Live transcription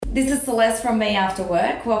This is Celeste from Me After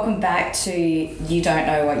Work. Welcome back to You Don't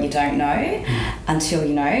Know What You Don't Know Until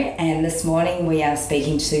You Know. And this morning we are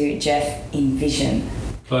speaking to Jeff in Vision.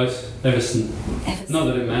 Close. Everson. Not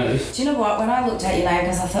that it matters. Do you know what? When I looked at your name,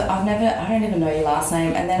 because I thought, I don't even know your last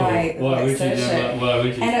name. And then Why would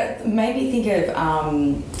you? And it made me think of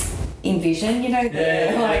Envision, you know, Is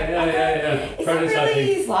that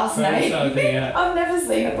really his last name? Yeah. I've never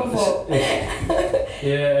seen it before.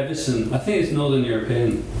 Everson. I think it's Northern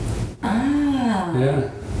European. Ah. Yeah.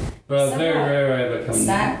 Well, So very what? rare I ever come. Is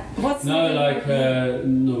that what's No, Northern like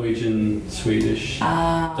European? Norwegian, Swedish.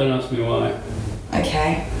 Ah. Don't ask me why.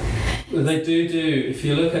 Okay. They do. If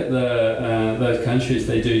you look at the those countries,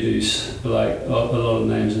 they do like a lot of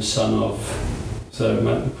names are son of. So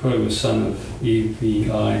probably was son of Evi,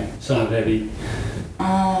 son of Evie.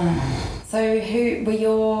 So who were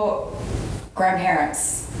your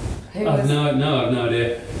grandparents? I've no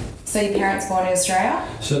idea. So your parents born in Australia?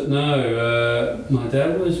 So no, my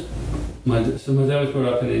dad was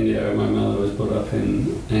brought up in India, and my mother was brought up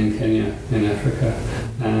in Kenya, in Africa.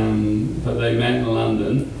 But they met in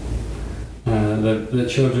London. The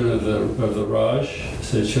children of the Raj,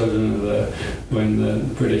 so children of when the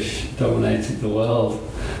British dominated the world,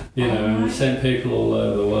 and sent people all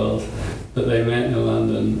over the world. But they met in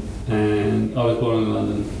London, and I was born in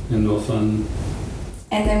London, in North London.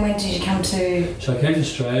 And then when did you come to? So I came to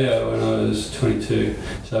Australia when I was 22.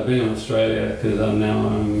 So I've been in Australia because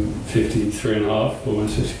I'm 53 and a half,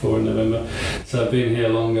 almost 54 in November. So I've been here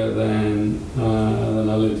longer than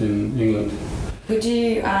I lived in England. Would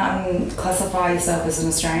you classify yourself as an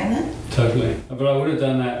Australian then? Totally. But I would have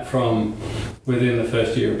done that from within the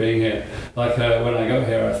first year of being here. Like when I got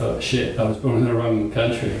here, I thought, shit, I was born in the wrong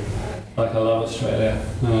country. Like I love Australia.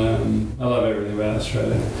 I love everything about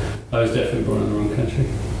Australia. I was definitely born in the wrong country.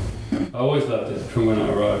 I always loved it from when I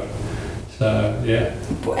arrived. So yeah.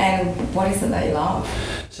 And what is it that you love?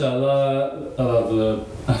 So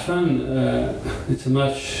I found it's a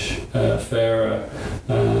much fairer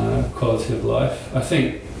quality of life. I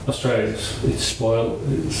think Australia it's spoiled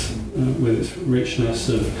with its richness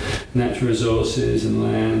of natural resources and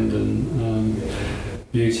land and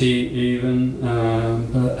beauty even,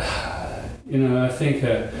 but I think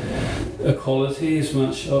equality is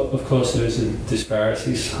much. Of course, there's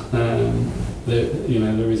disparities.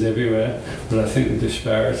 There is everywhere, but I think the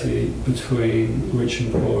disparity between rich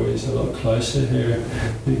and poor is a lot closer here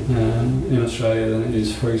in Australia than it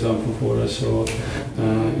is, for example, for what I saw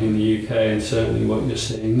in the UK, and certainly what you're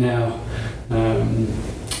seeing now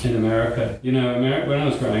in America. When I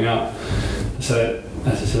was growing up, so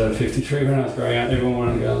as I said, I'm 53. When I was growing up, everyone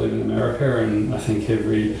wanted to go and live in America, and I think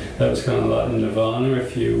that was kind of like nirvana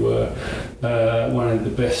if you wanted the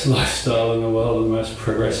best lifestyle in the world, the most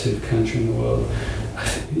progressive country in the world.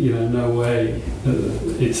 No way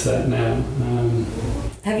it's that now.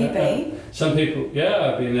 Have you been? Some people,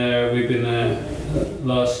 I've been there. We've been there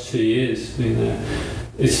last 2 years. Been there.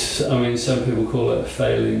 Some people call it a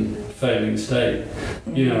failing state.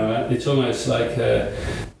 It's almost like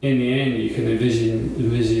in the end you can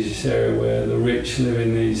envisage this area where the rich live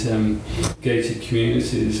in these gated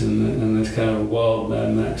communities, and there's kind of a wild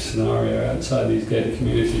Mad Max scenario outside these gated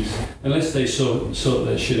communities, unless they sort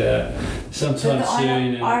their shit out sometime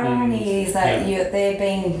soon. The irony is that they're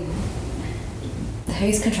being.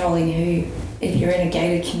 Who's controlling who if you're in a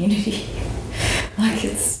gated community?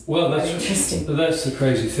 That's interesting. That's the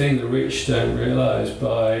crazy thing. The rich don't realise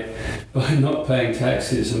by not paying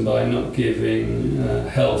taxes and by not giving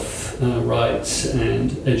health rights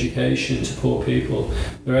and education to poor people,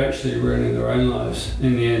 they're actually ruining their own lives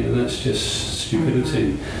in the end, and that's just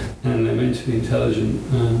stupidity. And they're meant to be intelligent,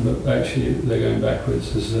 but actually they're going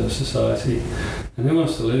backwards as a society. And who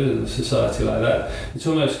wants to live in a society like that? It's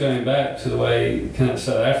almost going back to the way South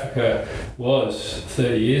Africa was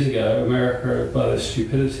 30 years ago. America, by their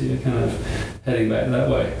stupidity, are kind of heading back that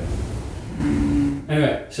way.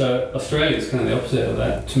 Anyway, so Australia is kind of the opposite of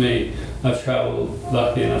that. To me, I've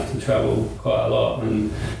lucky enough to travel quite a lot,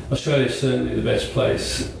 and Australia is certainly the best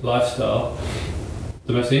place, lifestyle.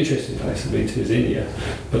 The most interesting place I've been to is India,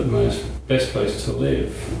 but the best place to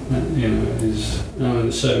live, is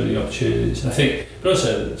there's so many opportunities. I think, but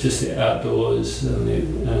also just the outdoors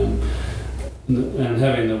and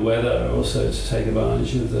having the weather also to take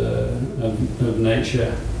advantage of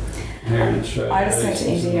nature here in Australia. I just went to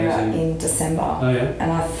India in December,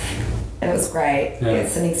 and it was great. Yeah.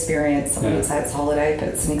 It's an experience. I wouldn't say it's a holiday, but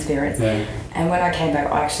it's an experience. Yeah. And when I came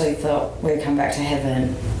back, I actually thought we'd come back to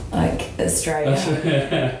heaven. Like Australia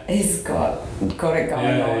has got it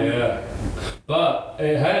going on. Yeah. But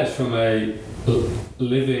it has, from a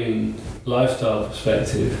living lifestyle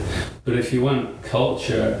perspective. But if you want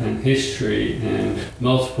culture and history and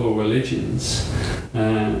multiple religions,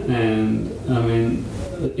 and I mean,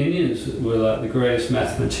 the Indians were like the greatest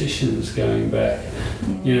mathematicians going back,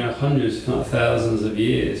 you know, hundreds, if not thousands of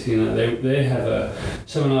years. You know, they have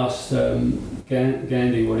someone asked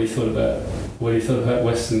Gandhi what he thought about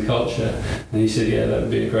Western culture, and he said, yeah, that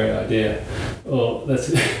would be a great idea. Well,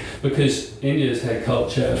 that's because India's had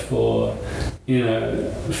culture for, you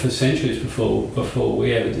know, for centuries before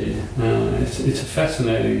we ever did. It's a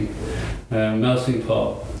fascinating melting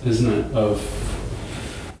pot, isn't it, of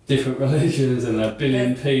different religions and a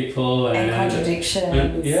billion people and contradictions.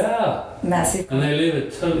 And, yeah, massive. And they live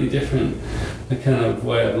a totally different kind of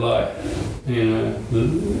way of life. You know,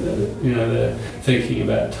 they're thinking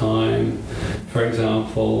about time, for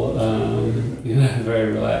example. You know,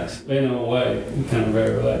 very relaxed in a way, kind of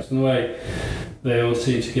very relaxed in a way. They all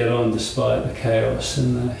seem to get on despite the chaos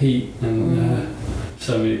and the heat and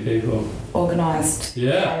so many people. Organised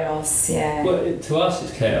chaos, yeah. Well, to us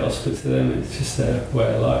it's chaos, but to them it's just their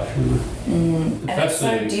way of life, you know. And it's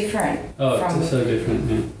so different. It's so different,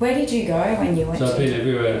 yeah. Where did you go when you went So I've been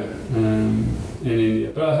everywhere in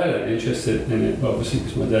India, but I had an interest in it, obviously,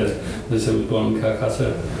 because my dad, as I was born in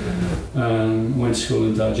Calcutta, went to school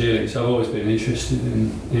in Darjeeling, so I've always been interested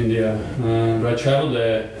in India. But I travelled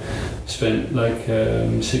there, spent like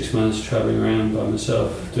 6 months travelling around by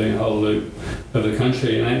myself, doing a whole loop of the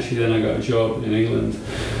country, and actually then I got a job in England.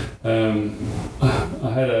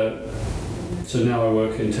 So now I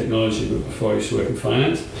work in technology, but before I used to work in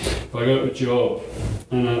finance. But I got a job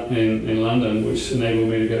in London, which enabled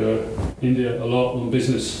me to go to India a lot on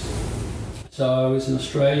business. So I was an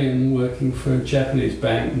Australian working for a Japanese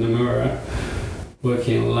bank, Nomura,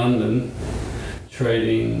 working in London,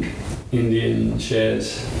 trading Indian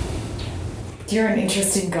shares. You're an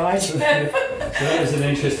interesting guy, Jeff. So that was an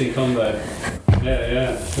interesting combo.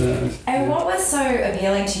 Yeah. And what was so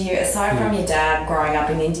appealing to you, aside from your dad growing up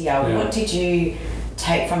in India, what did you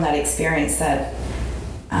take from that experience that...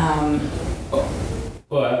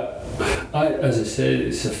 Well, as I said,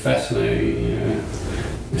 it's fascinating,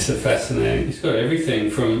 it's got everything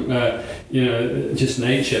from, just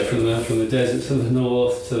nature, from the deserts of the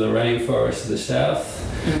north to the rainforest of the south.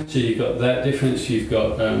 So you've got that difference, you've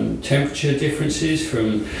got temperature differences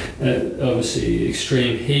from obviously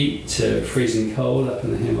extreme heat to freezing cold up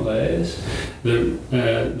in the Himalayas. The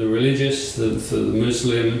religious, the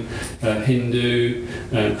Muslim, Hindu,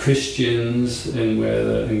 Christians, and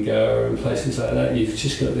in Goa and places like that, you've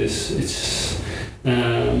just got this,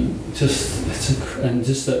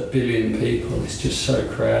 just that billion people, it's just so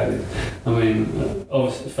crowded. I mean,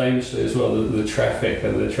 obviously, famously as well, the traffic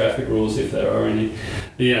and the traffic rules, if there are any,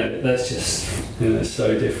 that's just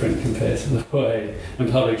so different compared to the way,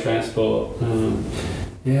 and public transport.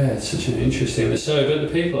 It's such an interesting. But the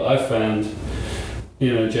people I found,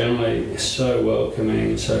 generally so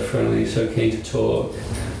welcoming, so friendly, so keen to talk.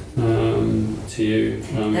 To you.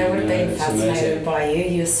 They would have been fascinated by you.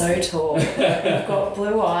 You're so tall. You've got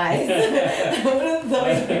blue eyes. They would have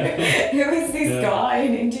thought, who is this guy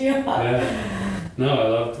in India? Yeah.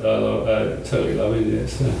 No, I totally love India.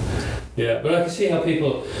 So. Yeah, but I can see how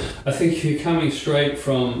people, I think if you're coming straight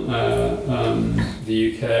from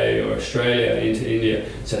the UK or Australia into India,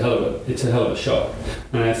 it's a hell of a shock.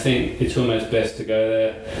 And I think it's almost best to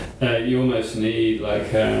go there. You almost need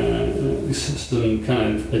some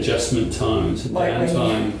kind of adjustment time, some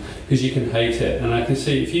downtime, because you can hate it. And I can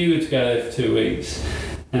see if you were to go there for 2 weeks,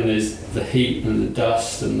 and there's the heat and the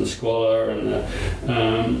dust and the squalor and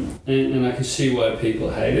and I can see why people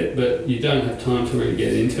hate it, but you don't have time to really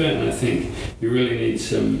get into it, and I think you really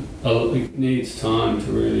it needs time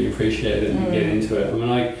to really appreciate it and get into it. I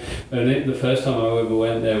mean, the first time I ever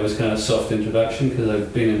went there was kind of soft introduction because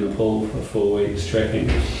I've been in Nepal for 4 weeks trekking,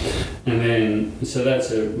 and then so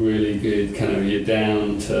that's a really good kind of, you're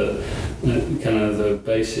down to kind of the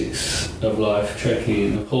basics of life trekking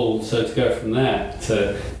in Nepal. So to go from that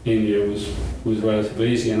to India was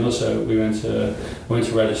relatively easy, and also I went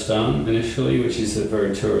to Rajasthan initially, which is a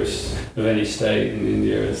very tourist of any state in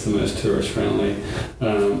India. It's the most tourist friendly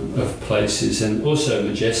of places, and also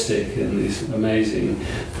majestic, and these amazing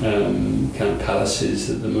kind of palaces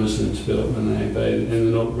that the Muslims built when they invaded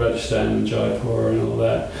in Rajasthan and Jaipur and all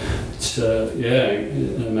that. It's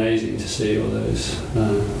amazing to see all those.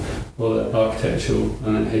 All that architectural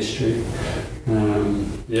and that history.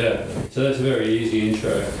 So that's a very easy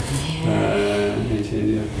intro into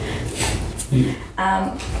India.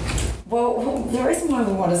 Well, the reason why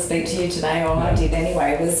we want to speak to you today, or I did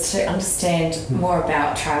anyway, was to understand more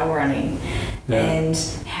about trail running and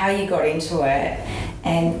how you got into it,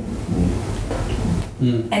 and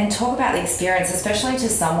and talk about the experience, especially to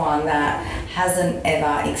someone that hasn't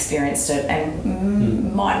ever experienced it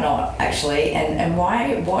and might not actually, and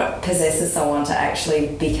what possesses someone to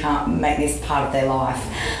actually make this part of their life.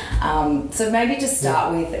 So maybe just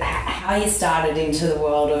start with how you started into the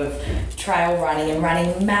world of trail running and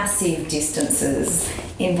running massive distances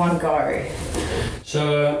in one go.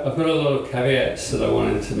 So I've got a lot of caveats that I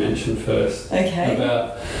wanted to mention first. Okay.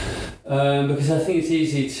 About because I think it's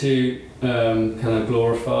easy to kind of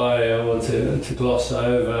glorify or to gloss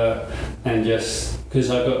over, and just because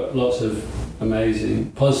I've got lots of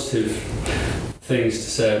amazing positive things to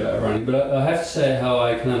say about running, but I have to say how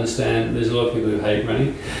I can understand. There's a lot of people who hate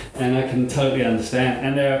running, and I can totally understand.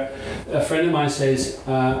 And a friend of mine says,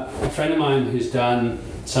 a friend of mine who's done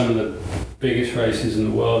some of the biggest races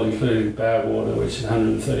in the world, including Badwater, which is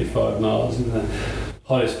 135 miles in the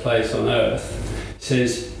hottest place on earth,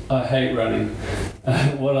 says, I hate running.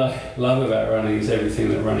 What I love about running is everything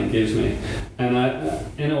that running gives me. And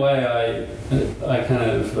in a way, I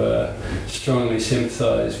kind of strongly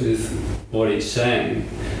sympathise with what he's saying.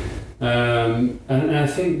 And I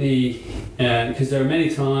think because there are many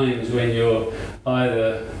times when you're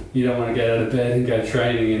either you don't want to get out of bed and go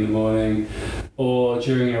training in the morning, or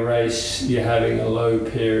during a race you're having a low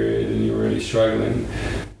period and you're really struggling.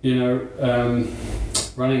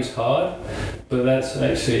 Running's hard, but that's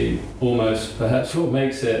actually almost perhaps what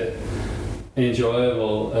makes it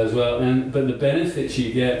enjoyable as well. But the benefits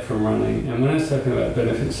you get from running, and when I was talking about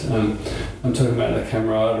benefits, I'm talking about the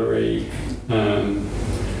camaraderie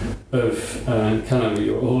of kind of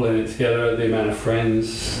you're all in it together, the amount of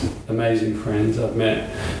friends, amazing friends I've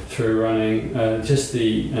met through running, just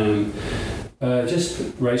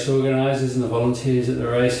race organisers and the volunteers at the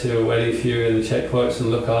race who are waiting for you in the checkpoints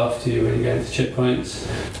and look after you when you go into checkpoints.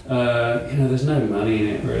 There's no money in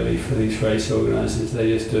it really for these race organisers.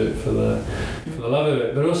 They just do it for the love of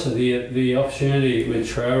it. But also the opportunity with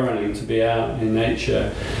trail running to be out in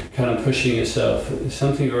nature, kind of pushing yourself,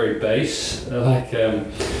 something very base, like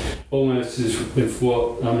almost as with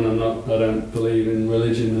what I don't believe in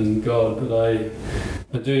religion and God, but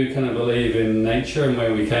I do kind of believe in nature and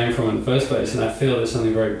where we came from in the first place, and I feel there's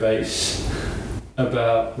something very base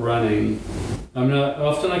about running.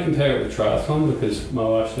 Often I compare it with triathlon because my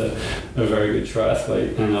wife's a very good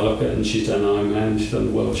triathlete, and I look at it and she's done Ironman, she's done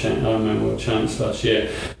the Ironman World Champs last year.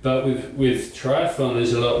 But with triathlon,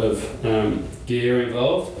 there's a lot of gear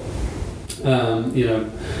involved.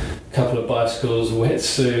 A couple of bicycles, a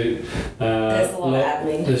wetsuit. There's a lot of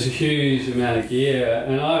admin. There's a huge amount of gear,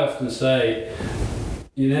 and I often say,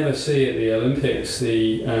 you never see at the Olympics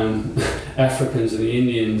the Africans and the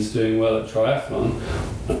Indians doing well at triathlon.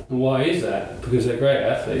 Why is that? Because they're great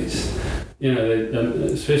athletes.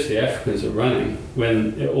 Especially Africans are running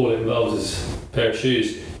when all it involves is a pair of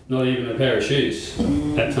shoes, not even a pair of shoes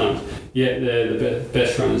at times. Yet they're the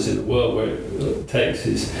best runners in the world, where it takes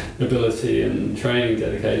is ability and training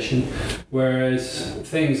dedication. Whereas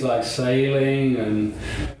things like sailing and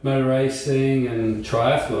motor racing and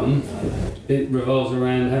triathlon, it revolves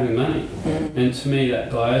around having money. And to me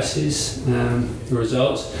that biases the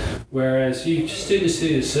results. Whereas you just do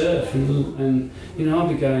the surf and I'll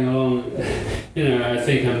be going along, I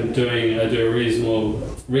think I do a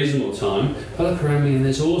reasonable time. I look around me and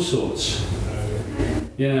there's all sorts.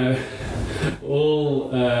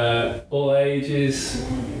 All ages,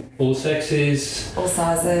 all sexes, all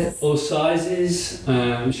sizes,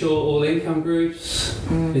 I'm sure all income groups.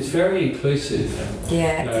 It's very inclusive.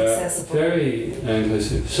 Yeah, it's accessible. Very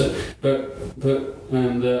inclusive. So, but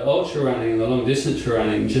the ultra running and the long distance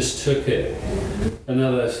running just took it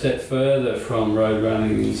another step further from road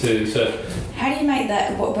running into surf. How do you make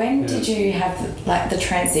that? When did you have the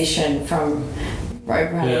transition from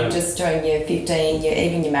road running, just doing your 15,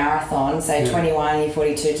 even your marathon, say 21, your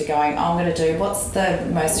 42, to going, I'm going to do, what's the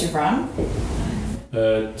most you've run?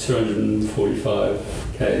 245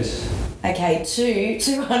 Ks. Okay,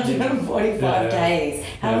 245 Ks.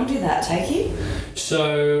 How long did that take you?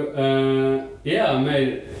 So,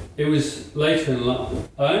 it was later in life.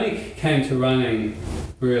 I only came to running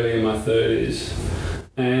really in my 30s.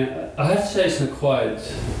 And I have to say it's an acquired...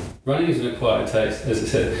 Running is an acquired taste, as I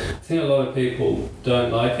said. I think a lot of people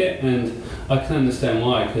don't like it, and I can understand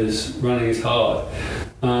why, because running is hard.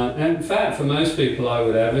 And in fact, for most people, I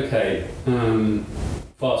would advocate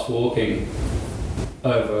fast walking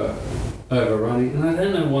over running. And I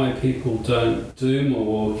don't know why people don't do more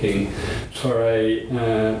walking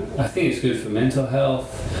I think it's good for mental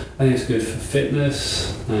health. I think it's good for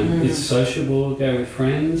fitness. It's sociable, go with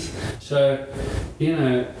friends. So, you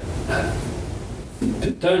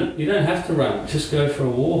don't have to run. Just go for a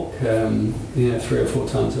walk, 3 or 4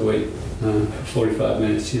 times a week. for 45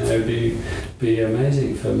 minutes, you know, would be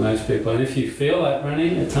amazing for most people. And if you feel like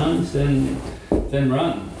running at times, then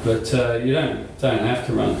run. But you don't have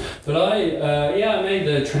to run. But I made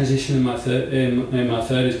the transition in my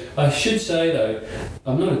 30s. I should say though,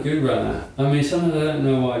 I'm not a good runner. I mean, sometimes I don't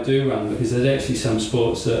know why I do run, because there's actually some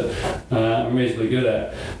sports that I'm reasonably good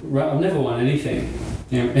at. I've never won anything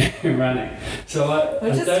in running. So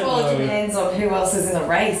it depends on who else is in the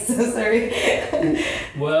race.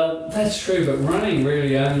 Well, that's true, but running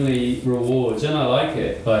really only rewards, and I like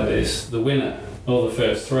it like this, the winner or the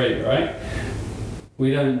first three, right?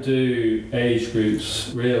 We don't do age groups,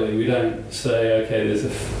 really. We don't say, okay, there's a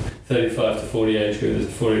 35 to 40 age group, there's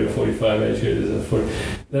a 40 to 45 age group, there's a 40.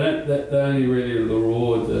 They only really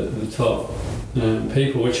reward the top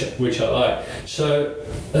people, which I like. So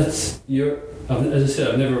as I said,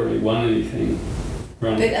 I've never really won anything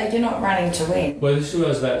running. But you're not running to win. Well, this is what I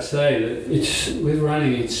was about to say. That with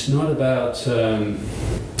running, it's not about.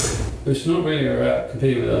 It's not really about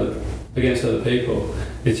competing against other people.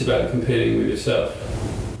 It's about competing with yourself,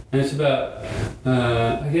 and it's about,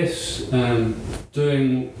 I guess,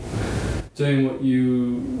 doing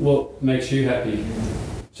what makes you happy.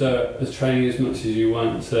 So it's training as much as you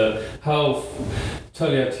want. So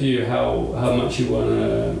totally up to you how much you want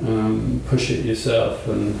to push it yourself,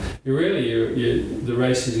 and the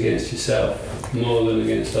race is against yourself more than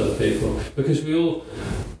against other people, because we all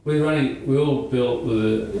built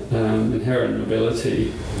with an inherent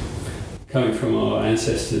ability coming from our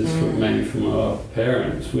ancestors, mainly from our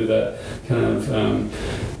parents, with that kind of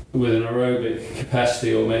with an aerobic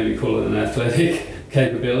capacity, or maybe call it an athletic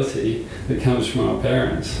capability that comes from our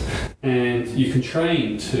parents. And you can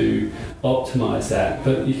train to optimize that,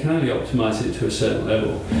 but you can only optimize it to a certain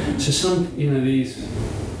level. So some,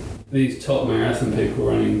 these top marathon people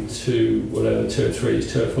running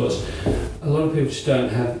 203s, 204s, a lot of people just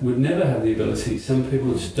would never have the ability. Some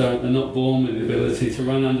people just are not born with the ability to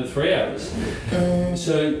run under 3 hours.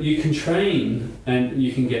 So you can train and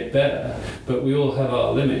you can get better, but we all have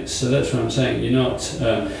our limits. So that's what I'm saying.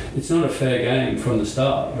 It's not a fair game from the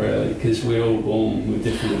start, really, because we're all born with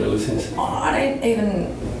different abilities.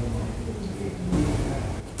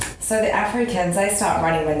 So the Africans, they start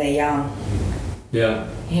running when they're young. Yeah.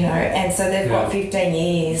 And so they've got 15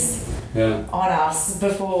 years on us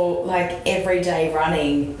before, like, everyday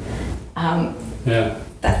running.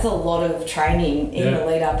 That's a lot of training in the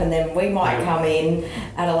lead up, and then we might come in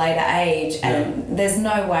at a later age, and there's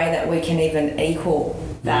no way that we can even equal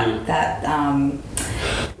that.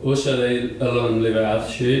 Also, a lot of them live at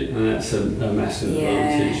altitude, and that's a massive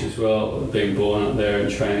advantage as well. Being born up there and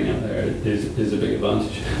training up there is a big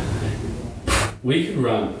advantage. We could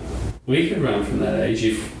run from that age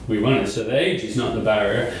if we wanted. So the age is not the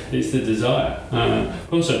barrier; it's the desire.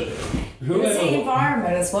 Also, it's the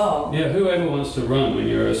environment as well. Yeah, whoever wants to run when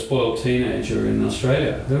you're a spoiled teenager in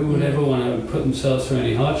Australia? Who would ever want to put themselves through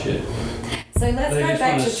any hardship? So let's go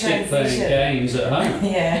back to transition. They just want to sit playing games at home.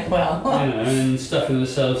 Yeah, well. And stuffing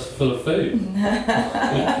themselves full of food.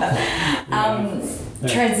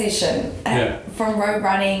 Transition from road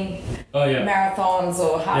running, marathons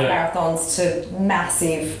or half marathons to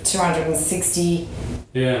massive 260.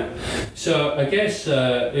 Yeah. So I guess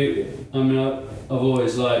I've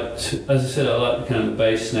always liked, as I said, I like the kind of the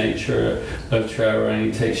base nature of trail running.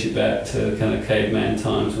 It takes you back to kind of caveman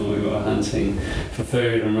times when we were hunting for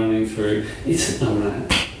food and running through. It's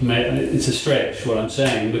a stretch what I'm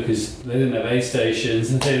saying, because they didn't have aid stations,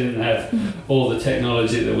 and they didn't have all the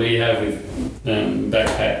technology that we have with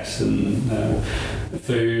backpacks and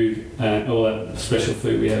food and all that special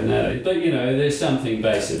food we have nowadays. But there's something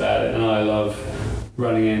base about it, and I love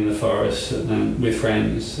running in the forest with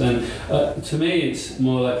friends, and to me it's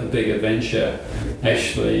more like a big adventure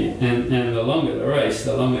actually, and the longer the race,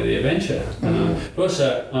 the longer the adventure. But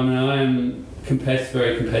also, I'm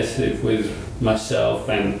very competitive with myself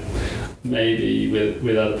and maybe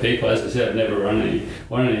with other people. As I said, I've never won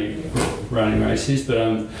any running races, but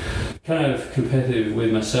I'm kind of competitive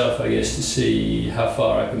with myself, I guess, to see how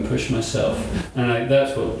far I can push myself, and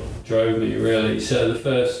that's what drove me really. So the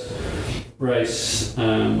first race,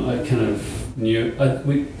 I kind of knew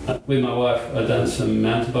with my wife I'd done some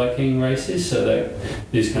mountain biking races, so that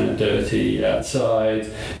is kind of dirty outside,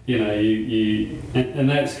 and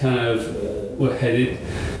that's kind of what headed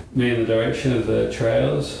me in the direction of the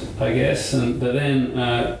trails, I guess. But then,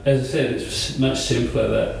 as I said, it's much simpler.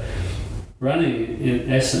 That running, in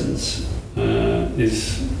essence,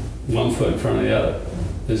 is one foot in front of the other.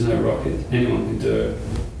 There's no rocket. Anyone can do it,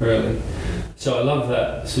 really. So I love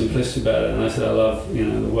that simplicity about it, and I said I love, you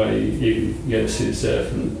know, the way you get to see the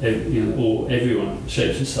surf and everyone,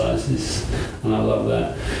 shapes and sizes, and I love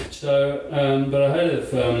that. So, but I heard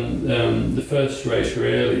of the first race,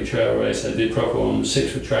 really trail race I did proper on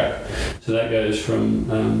 6 foot track. So that goes from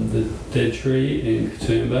the Dead Tree in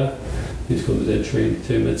Katoomba, it's called the Dead Tree in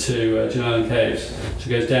Katoomba, to Jenolan Caves. So it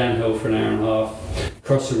goes downhill for an hour and a half,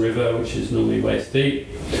 across the river, which is normally waist deep,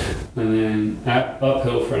 and then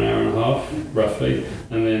uphill for an hour and a half, roughly,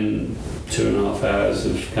 and then 2.5 hours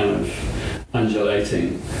of kind of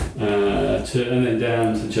undulating, and then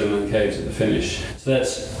down to Jenolan Caves at the finish. So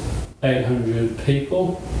that's 800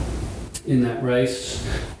 people in that race.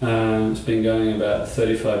 It's been going about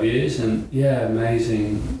 35 years, and yeah,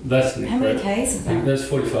 amazing. That's how many Ks is that? That's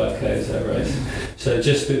 45 Ks, that race. So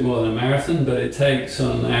just a bit more than a marathon, but it takes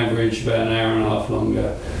on average about an hour and a half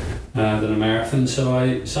longer than a marathon. So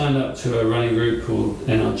I signed up to a running group called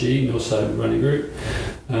NRG, Northside Running Group.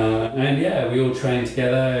 And yeah, we all train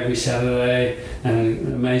together every Saturday, and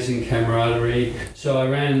amazing camaraderie. So I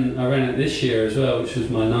ran it this year as well, which was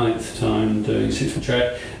my 9th time doing 6 foot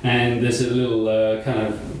track. And there's a little kind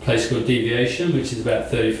of place called Deviation, which is about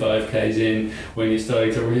 35 k's in when you're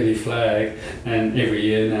starting to really flag. And every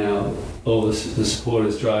year now, all the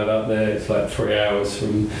supporters drive up there. It's like 3 hours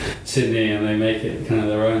from Sydney, and they make it kind of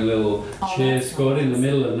their own little cheer squad in the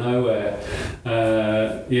middle of nowhere.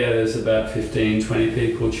 There's about 15, 20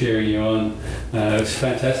 people cheering you on. It's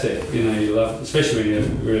fantastic. You know, you love it, especially when you're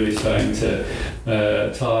really starting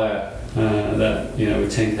to tire.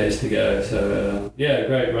 With 10 k's to go. So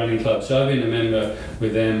great running club. So I've been a member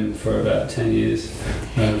with them for about 10 years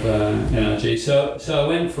of NRG. So I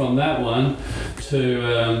went from that one to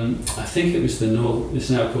I think it was the North. It's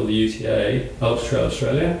now called the UTA, Ultra Trail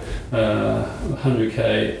Australia,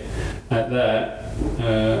 100k at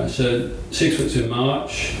that. So 6 foot's in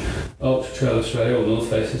March. Ultra Trail Australia, or North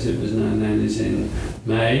Face as it was known then, is in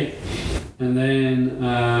May, and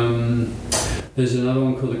then. There's another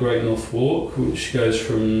one called the Great North Walk, which goes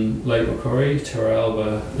from Lake Macquarie,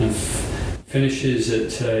 Terralba, and finishes at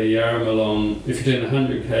Yarramalong. If you're doing the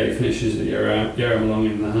 100k, finishes at Yarramalong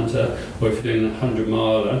in the Hunter, or if you're doing the 100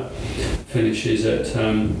 miler, finishes at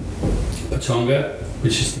Patonga,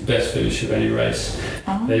 which is the best finish of any race.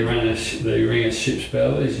 Oh. They ring a ship's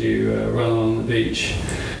bell as you run along the beach.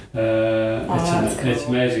 It's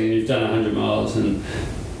amazing, and you've done 100 miles and.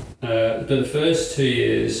 But the first 2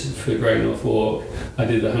 years for the Great North Walk, I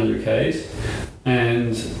did the 100 k's,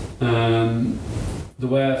 and the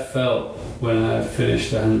way I felt when I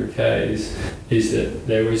finished the 100 k's is that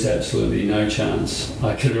there was absolutely no chance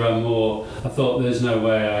I could run more. I thought there's no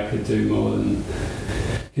way I could do more than...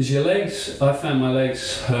 Because your legs, I found my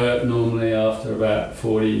legs hurt normally after about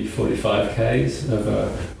 40, 45 k's of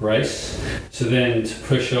a race. So then to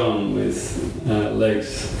push on with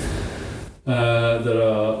legs that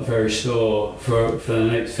are very sore for the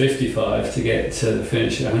next 55 to get to the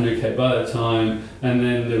finish at 100k by the time, and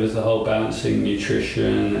then there was the whole balancing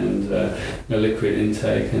nutrition and the liquid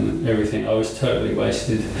intake and everything. I was totally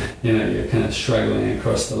wasted. You know, you're kind of struggling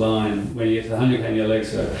across the line. When you get to the 100k and your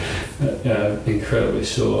legs are incredibly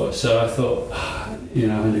sore. So I thought,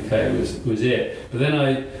 100k was it. But then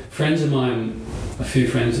a few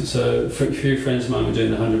friends of mine were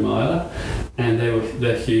doing the 100 miler, and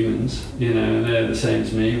they're humans, and they're the same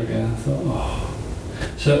as me. I thought,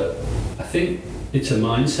 So I think it's a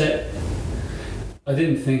mindset. I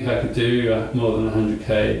didn't think I could do more than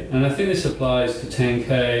 100k, and I think this applies to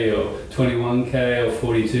 10k or 21k or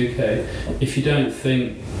 42k. If you don't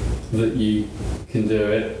think that you can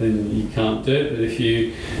do it, then you can't do it. But if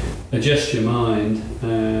you adjust your mind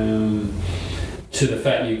to the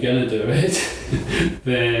fact you're going to do it,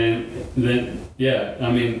 then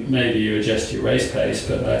maybe you adjust your race pace,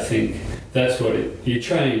 but I think that's what you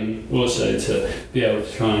train also to be able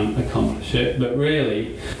to try and accomplish it. But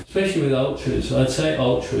really, especially with ultras, I'd say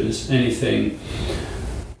ultras, anything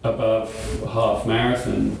above half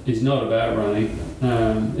marathon is not about running.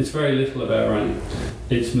 It's very little about running.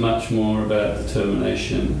 It's much more about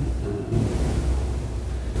determination,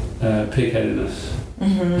 pig-headedness.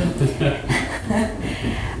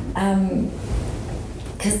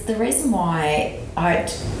 Because the reason why I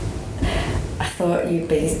thought you'd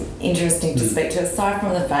be interesting to speak to, aside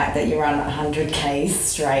from the fact that you run 100 k's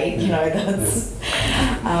straight, that's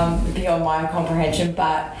beyond my comprehension,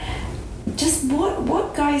 but just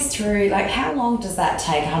what goes through, like how long does that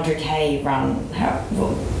take, 100k run?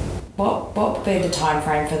 What would be the time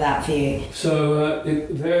frame for that for you? So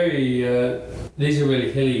these are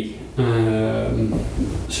really hilly the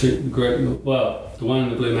one in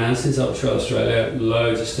the Blue Mountains, Ultra Australia,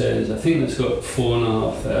 loads of stairs. I think that's got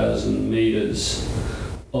 4,500 metres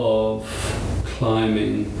of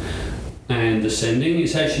climbing and descending.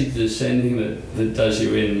 It's actually the descending that does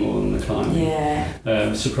you in more than the climbing.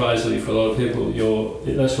 Yeah. Surprisingly for a lot of people,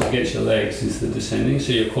 that's what gets your legs, is the descending.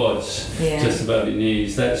 So your quads, just above your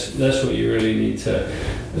knees. That's what you really need to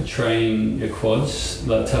train your quads,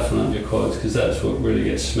 like toughen up your quads, because that's what really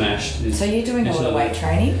gets smashed. So you're doing a lot of weight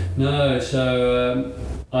training? No, so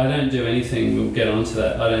I don't do anything. We'll get onto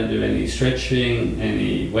that. I don't do any stretching,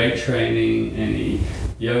 any weight training, any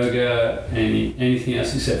yoga, anything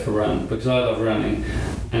else except for run, because I love running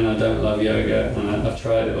and I don't love yoga, and I've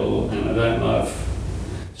tried it all, and I don't love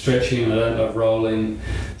stretching, and I don't love rolling.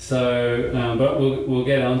 So, but we'll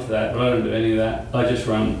get onto that. But I don't do any of that. I just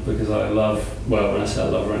run because I love. Well, when I say I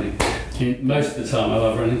love running, most of the time I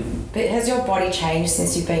love running. But has your body changed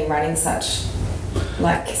since you've been running since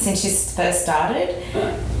you first started?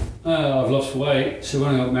 I've lost weight. So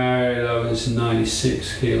when I got married, I was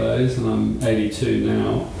 96 kilos, and I'm 82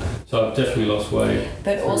 now. So I've definitely lost weight.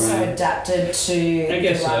 But also adapted to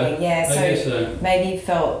running. So. Yeah. I guess so. Maybe you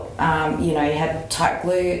felt, you had tight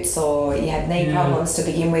glutes or you had knee problems to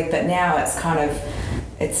begin with, but now it's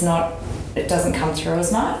it doesn't come through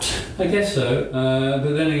as much. I guess so.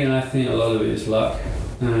 But then again, I think a lot of it is luck.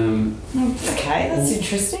 Okay, that's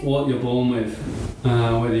interesting. What you're born with,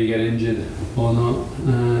 whether you get injured or not.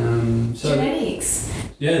 Genetics.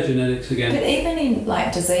 Yeah, genetics again. But even in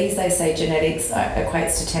disease, they say genetics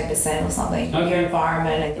equates to 10% or something. Okay. Your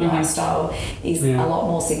environment and your lifestyle is a lot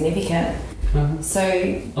more significant. So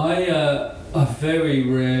I very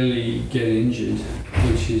rarely get injured,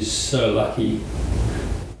 which is so lucky,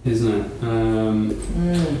 isn't it?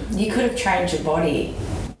 You could have trained your body.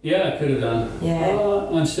 Yeah, I could have done. Yeah.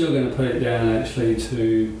 I'm still going to put it down actually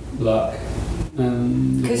to luck.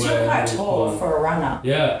 Because you're quite tall for a runner.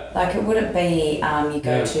 Yeah. It wouldn't be your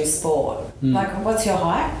go-to sport. What's your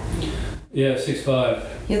height? Yeah, 6'5".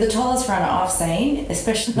 You're the tallest runner I've seen,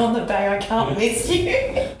 especially on the bay. I can't miss you.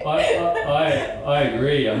 I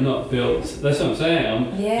agree. I'm not built. That's what I'm saying. I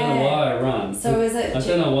don't know why I run. So is it? I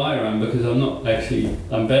don't know why I run, because I'm not actually.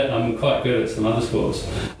 I'm quite good at some other sports,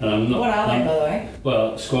 and I'm not. What are they, by the way?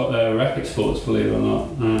 Well, racket sports, believe it or not.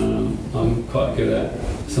 I'm quite good at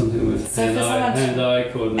something with hand-eye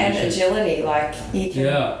coordination and agility. You can.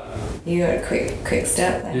 Yeah. You got a quick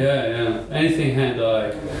step there. Yeah. Anything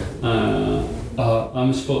hand-eye. I'm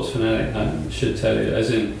a sports fanatic, I should tell you. As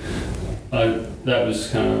in, that was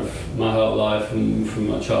kind of my whole life, and from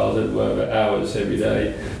my childhood, whatever, hours every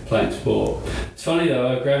day playing sport. It's funny though,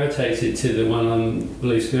 I gravitated to the one I'm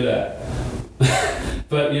least good at.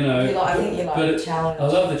 But I think you like the challenge. I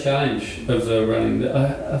love the challenge of the running.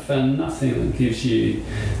 I found nothing that gives you,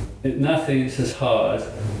 nothing that's as hard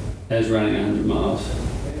as running 100 miles.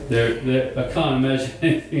 I can't imagine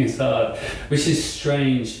anything as hard, which is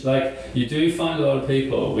strange. You do find a lot of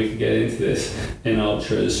people, we can get into this, in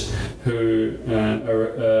ultras who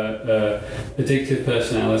are addictive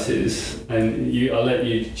personalities, and I'll let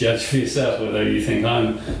you judge for yourself whether you think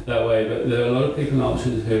I'm that way, but there are a lot of people in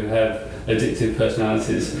ultras who have addictive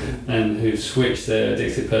personalities and who've switched their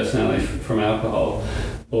addictive personality from alcohol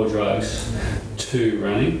or drugs to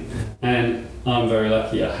running, and I'm very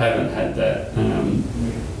lucky I haven't had that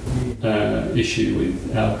issue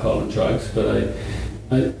with alcohol and drugs, but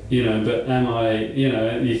but am I,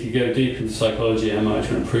 you could go deep into psychology. Am I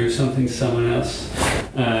trying to prove something to someone else?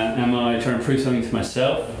 Am I trying to prove something to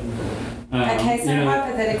myself? Okay, so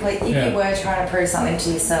hypothetically, if you were trying to prove something to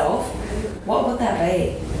yourself, what would that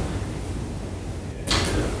be?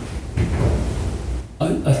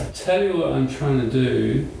 I tell you what I'm trying to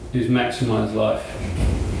do is maximise life.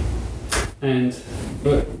 And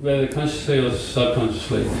whether consciously or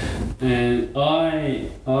subconsciously, and I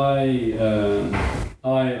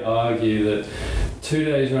argue that 2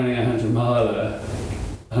 days running a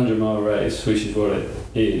 100-mile race, which is what it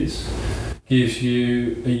is, gives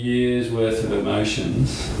you a year's worth of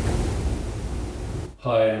emotions,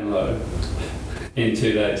 high and low, in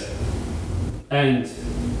 2 days, and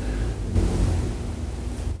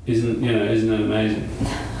isn't that amazing?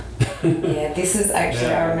 Yeah, this is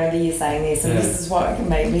actually, I remember you saying this, and this is what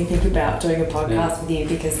made me think about doing a podcast with you,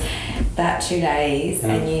 because that 2 days,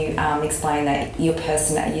 and you explain that your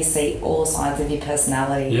you see all sides of your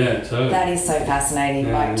personality. Yeah, totally. That is so fascinating.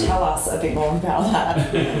 Tell us a bit more about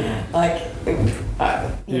that.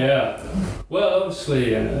 Well,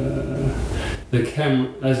 obviously, the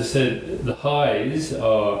as I said, the highs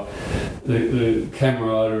are the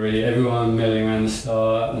camaraderie, everyone milling around the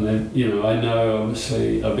start, and then, you know, I know,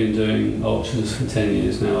 obviously, I've been doing ultras for 10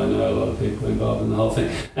 years now, I know a lot of people involved in the whole thing,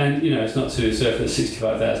 and, you know, it's not to surface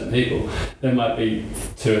 65,000 people, there might be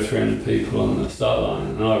 200 or 300 people on the start line,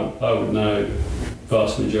 and I would know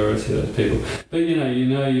vast majority of those people. But you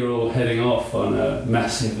know you're all heading off on a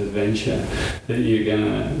massive adventure that you're going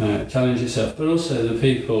to challenge yourself. But also the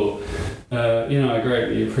people, I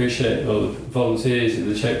greatly appreciate all the volunteers in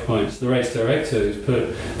the checkpoints, the race director who's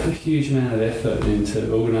put a huge amount of effort into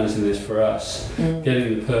organising this for us,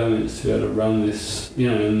 getting the permits to be able to run this, you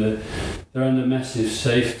know, and they're under massive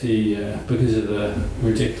safety because of the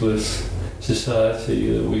ridiculous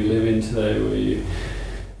society that we live in today, where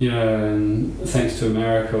you know, and thanks to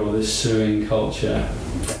America, all this suing culture.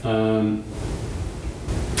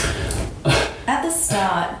 At the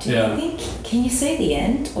start, do you think, can you see the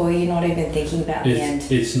end, or are you not even thinking about the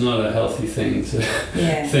end? It's not a healthy thing to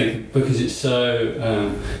think, because it's so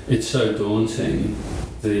daunting,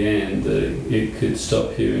 the end, that it could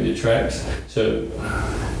stop you in your tracks. So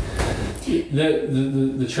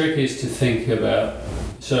the trick is to think about.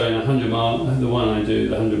 So in 100 mile, the one I do,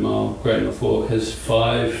 the 100 mile Great North Walk, has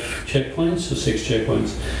 5 checkpoints or 6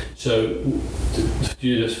 checkpoints. So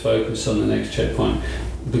you just focus on the next checkpoint,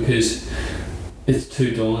 because it's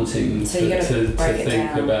too daunting to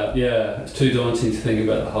think about. Yeah, it's too daunting to think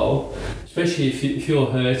about the whole. Especially if you're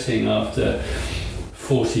hurting after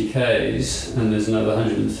 40 Ks and there's another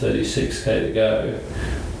 136 K to go.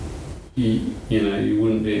 You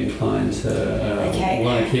wouldn't be inclined to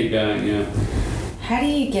want to keep going. Yeah. How do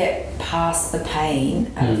you get past the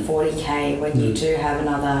pain at 40k when you do have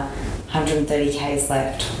another 130k's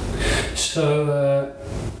left? So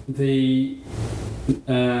it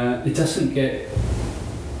doesn't get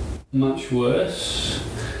much worse.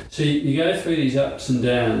 So you go through these ups and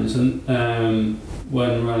downs, and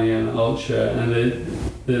when running an ultra, and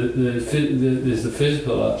there's the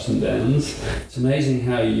physical ups and downs. It's amazing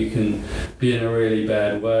how you can be in a really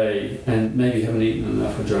bad way and maybe haven't eaten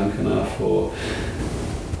enough or drunk enough, or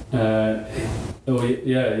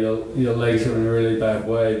your legs are in a really bad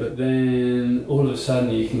way, but then all of a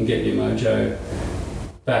sudden you can get your mojo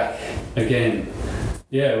back again.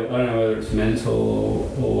 Yeah, I don't know whether it's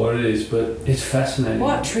mental or what it is, but it's fascinating.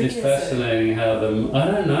 What triggers it? It's fascinating how I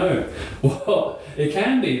don't know. What it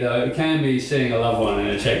can be, though, it can be seeing a loved one in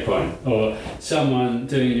a checkpoint, or someone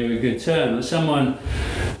doing you a good turn, or someone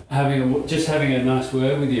having a nice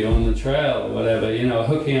word with you on the trail, or whatever,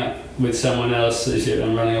 hooking up with someone else as you're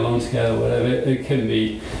running along together, whatever. It can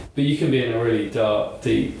be, but you can be in a really dark,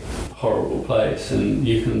 deep, horrible place, and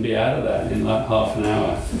you can be out of that in like half an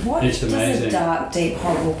hour. What it's amazing. Does a dark, deep,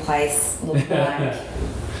 horrible place look like?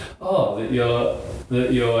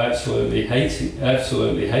 That you're absolutely hating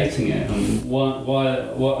it, and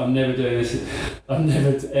why I'm never doing this. I'm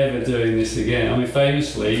never ever doing this again. I mean,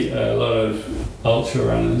 famously, a lot of ultra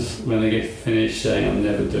runners, when they get finished, saying, "I'm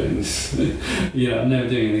never doing this." I'm never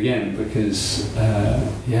doing it again, because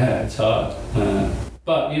it's hard.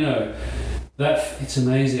 But it's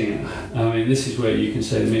amazing. I mean, this is where you can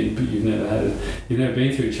say to me, "But you've never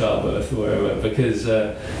been through childbirth or wherever," because.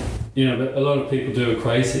 But a lot of people do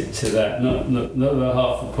equate it to that. Not that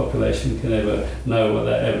half the population can ever know what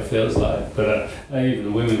that ever feels like. But even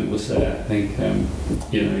the women will say, I think,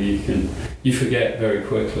 you forget very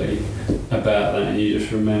quickly about that, and you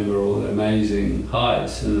just remember all the amazing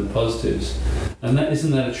highs and the positives. And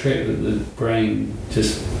isn't that a trick that the brain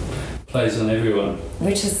just plays on everyone?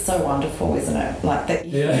 Which is so wonderful, isn't it? Like that.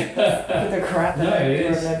 The crap. No, it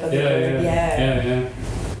is.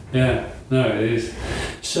 Yeah. No, it is.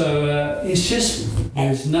 So it's just,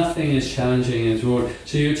 there's nothing as challenging as raw.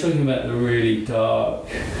 So you're talking about the really dark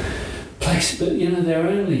place, but they're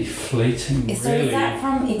only fleeting. So really. Is that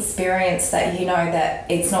from experience that you know that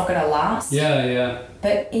it's not going to last? Yeah.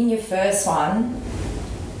 But in your first one,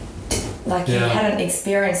 like you hadn't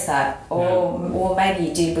experienced that, or maybe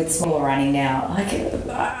you did with smaller running now. Like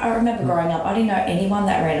I remember growing up, I didn't know anyone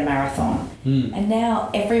that ran a marathon, and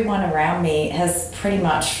now everyone around me has pretty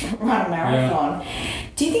much run a marathon.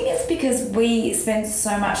 Do you think it's because we spend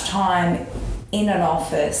so much time in an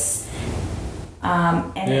office,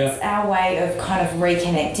 and it's our way of kind of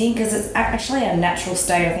reconnecting, because it's actually a natural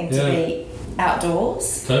state, I think, to be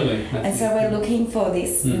outdoors. Totally. And so we're looking for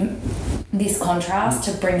this this contrast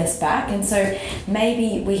to bring us back, and so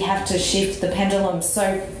maybe we have to shift the pendulum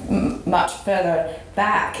so much further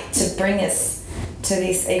back to bring us to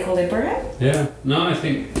this equilibrium. Yeah. No, I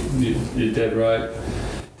think you're dead right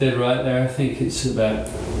there. I think it's about,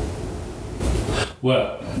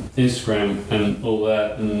 well, Instagram and all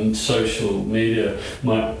that and social media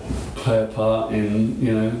might play a part in,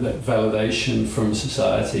 you know, that validation from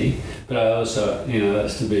society. But I also, you know,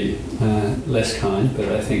 that's to be less kind, but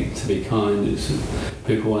I think to be kind is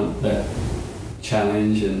people want that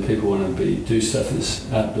challenge and people want to do stuff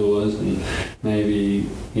that's outdoors, and maybe,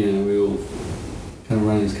 you know, we all kind of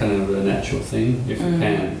running is kind of a natural thing if we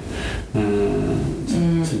can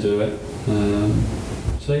to do it.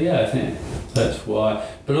 So yeah, I think that's why.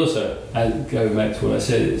 But also, going back to what I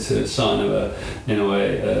said, it's a sign of in a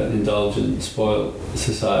way, indulgent, spoiled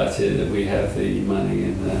society that we have the money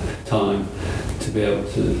and the time to be able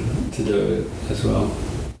to do it as well.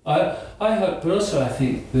 I hope, but also I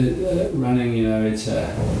think that running, you know, it's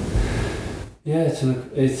certainly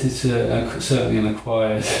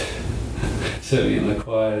an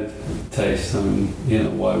acquired taste. I mean, you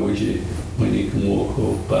know, why would you when you can walk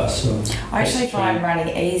or bus or? I actually find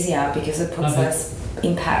running easier because it puts less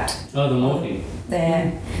impact. Oh, the walking.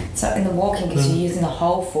 There, so in the walking, because you're using the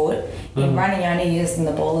whole foot. In running, you're only using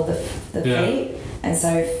the ball of the feet, and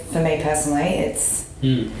so for me personally, it's.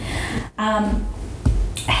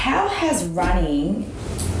 How has running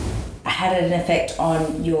had an effect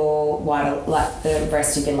on your the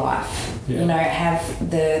rest of your life? Yeah. You know, have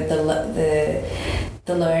the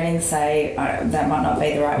learning, say, that might not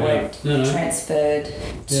be the right word, transferred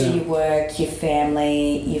to your work, your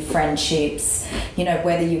family, your friendships, you know,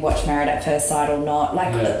 whether you watch Married at First Sight or not.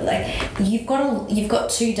 Like you've got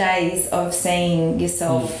 2 days of seeing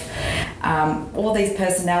yourself, all these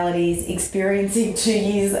personalities, experiencing 2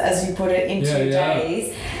 years, as you put it, in 2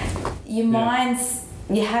 days. Your mind's,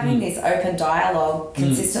 you're having this open dialogue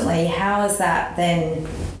consistently. How is that then?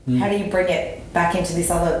 How do you bring it back into this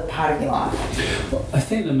other part of your life? Well, I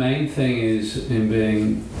think the main thing is in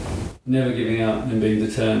never giving up and being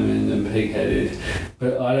determined and pig-headed.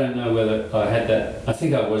 But I don't know whether I had that. I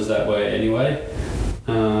think I was that way anyway.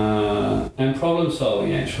 And problem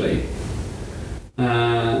solving, actually.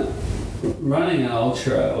 Running an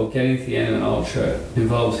ultra or getting to the end of an ultra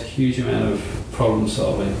involves a huge amount of problem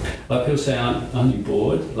solving. Like people say, aren't you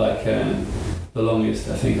bored? Like the longest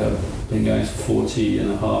I think I've been going is 40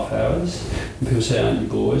 and a half hours. And people say, aren't you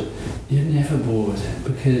bored? You're never bored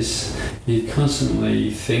because you're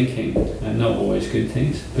constantly thinking, and not always good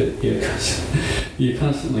things, but you're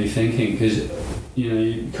constantly thinking because, you know,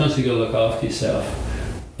 you constantly got to look after yourself,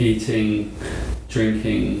 eating,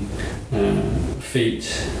 drinking, feet,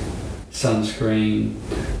 sunscreen,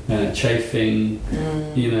 chafing,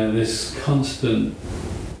 you know, this constant,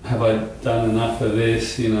 have I done enough of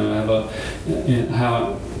this, you know,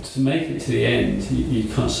 to make it to the end, you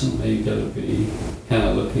constantly got to be kind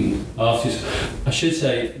of looking after yourself. I should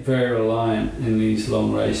say very reliant in these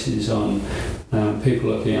long races on people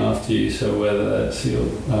looking after you, so whether that's your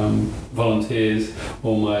volunteers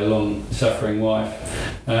or my long-suffering wife,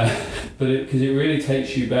 because it really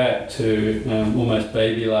takes you back to almost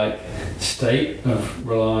baby-like state of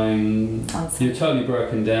relying. You're totally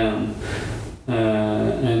broken down,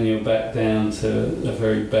 and you're back down to a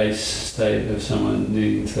very base state of someone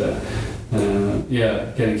needing to,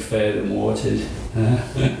 getting fed and watered.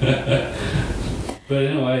 But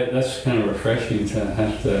in a way, that's kind of refreshing to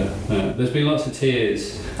have to. There's been lots of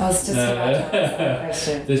tears. I was just about to ask that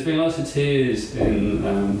question. There's been lots of tears in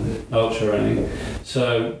ultra running.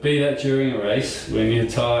 So be that during a race when you're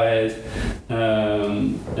tired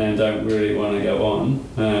and don't really want to go on,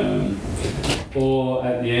 or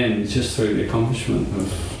at the end just through the accomplishment of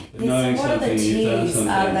knowing something you've done something.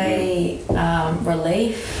 Are they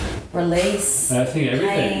release? I think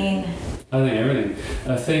everything. Pain? I think everything.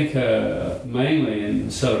 I think mainly in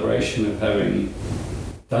celebration of having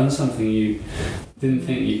done something you didn't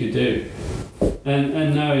think you could do.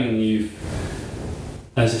 And knowing you've,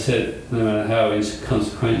 as I said, no matter how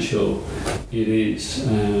inconsequential it is,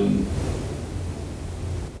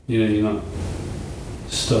 you know, you're not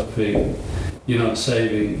stopping, you're not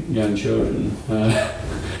saving young children.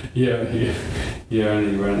 You're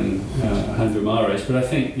only running a 100-mile race. But I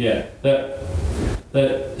think,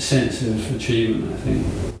 that sense of achievement, I think,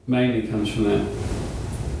 mainly comes from that.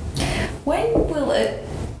 When will it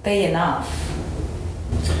be enough?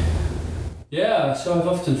 Yeah, so I've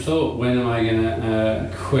often thought, when am I going to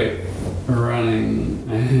quit running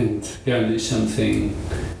and go and do something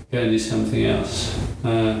else?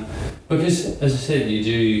 Because, as I said,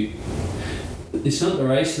 it's not the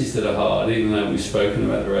races that are hard, even though we've spoken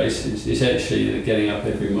about the races. It's actually getting up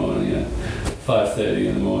every morning at 5:30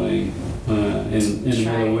 in the morning, in the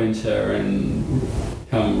middle of winter and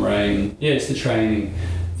come rain. Yeah, it's the training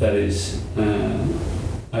that is,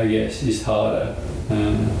 I guess, is harder.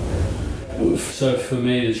 So for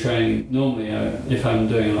me, the training, normally if I'm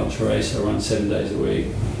doing an ultra race, I run 7 days a week.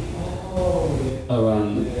 I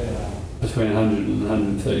run between 100 and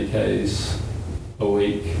 130 Ks a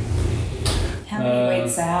week. How many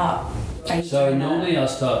weeks out? So normally I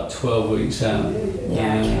start 12 weeks out.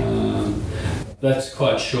 Yeah. That's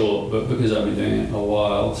quite short, but because I've been doing it a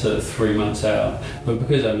while, so 3 months out. But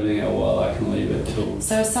because I've been doing it a while, I can leave it till.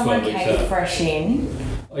 So if someone came fresh in.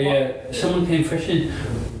 Oh yeah, someone came fresh in.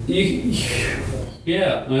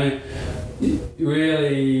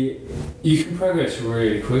 Really, you can progress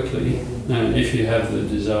really quickly if you have the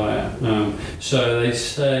desire. So they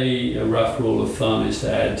say a rough rule of thumb is to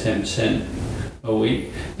add 10% a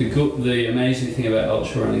week. The amazing thing about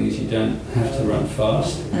ultra running is you don't have to run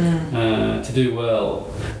fast. To do well,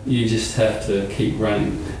 you just have to keep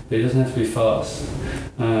running, but it doesn't have to be fast.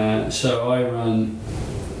 So I run.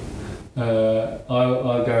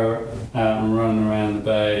 I'll go out and run around the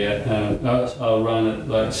bay. I'll run at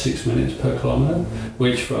like 6 minutes per kilometre,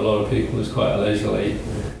 which for a lot of people is quite a leisurely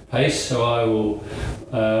pace. So I will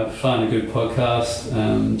find a good podcast,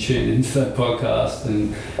 tune into that podcast,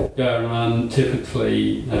 and go and run.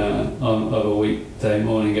 Typically, of a weekday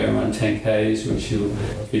morning, go and run 10 Ks, which will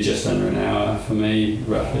be just under an hour for me,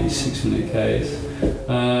 roughly 6 minute Ks.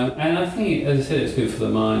 And I think, as I said, it's good for the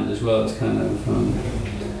mind as well. It's kind of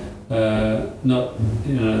not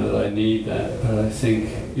that I need that, but I think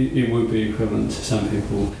it would be equivalent to some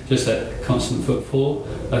people. Just that constant footfall,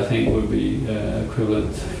 I think, would be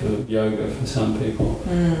equivalent for yoga for some people,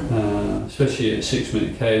 especially at 6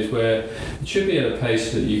 minute Ks, where it should be at a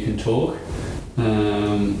pace that you can talk,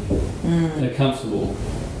 a comfortable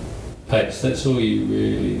pace. That's all you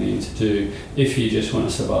really need to do if you just want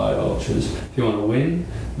to survive ultras. If you want to win,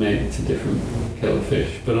 maybe it's a different kettle of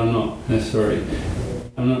fish, but I'm not necessarily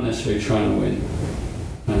trying to win.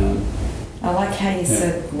 I like how you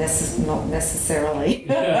said not necessarily.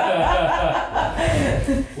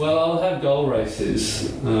 Well, I'll have goal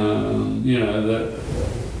races. That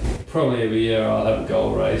probably every year I'll have a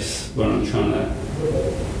goal race when I'm trying to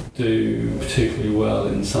do particularly well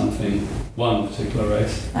in one particular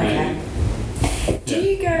race. Okay. Maybe. Do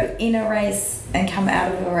you go in a race and come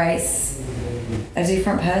out of a race a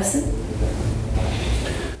different person?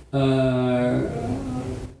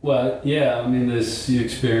 Well, yeah, I mean, you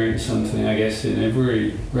experience something, I guess, in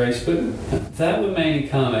every race, but that would mainly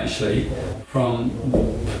come actually from,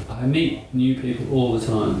 I meet new people all the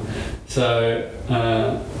time. So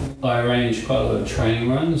I arrange quite a lot of training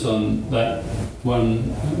runs on that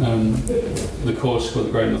one, the course called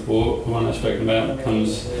the Great North Walk, the one I've spoken about,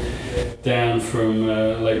 comes down from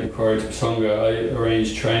Lake Macquarie to Pasonga. I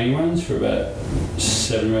arrange training runs for about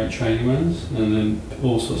 7 or 8 training runs, and then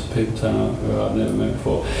all sorts of people turn up who I've never met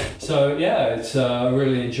before. So yeah, it's I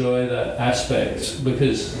really enjoy that aspect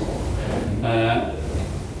because,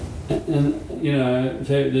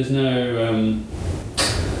 there's no.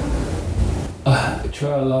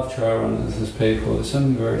 I love trail runners as people. There's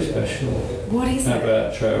something very special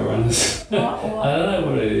about trail runners. What? I don't know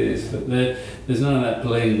what it is, but there's none of that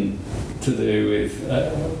bling to do with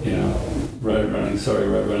road running. Sorry,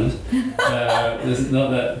 road runners. There's not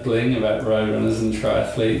that bling about road runners and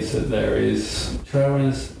triathletes that there is trail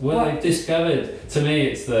runners. What they've discovered, to me,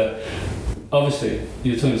 it's obviously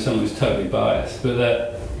you're talking to someone who's totally biased, but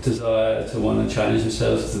that desire to want to challenge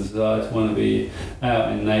themselves, the desire to want to be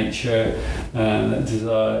out in nature, that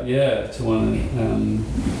desire, to want to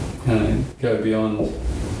kind of go beyond.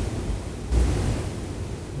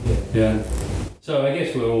 Yeah. So I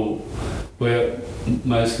guess we're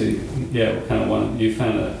mostly, we kind of want. You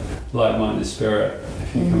found a like-minded spirit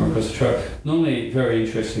if you come across a trail. Normally, very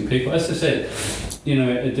interesting people. As I said,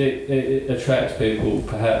 it attracts people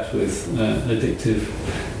perhaps with addictive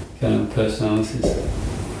kind of personalities.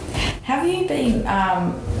 Have you been,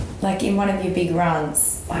 in one of your big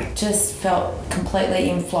runs, just felt completely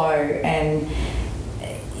in flow and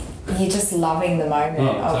you're just loving the moment?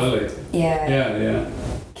 Totally. Yeah.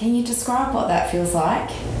 Can you describe what that feels like?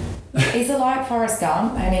 Is it like Forrest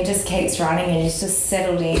Gump and he just keeps running and he's just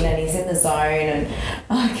settled in and he's in the zone and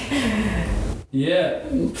Yeah,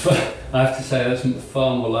 I have to say that's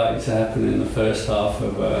far more likely to happen in the first half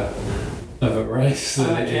of a race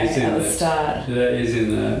than it is in the start. That is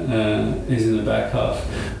in the back half.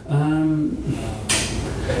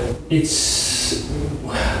 It's.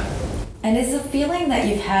 And is the feeling that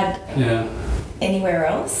you've had anywhere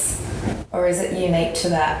else, or is it unique to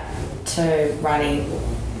running?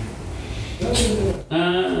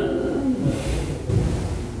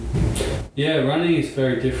 Running is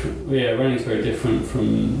very different. Running is very different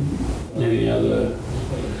from any other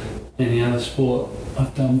sport.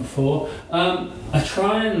 I've done before. I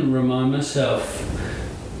try and remind myself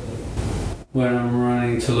when I'm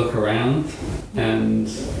running to look around and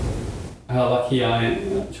how lucky I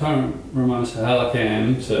am. Try and remind myself how lucky I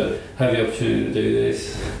am to have the opportunity to do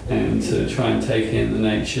this and to try and take in the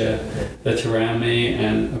nature that's around me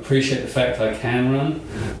and appreciate the fact I can run,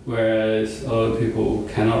 whereas a lot of people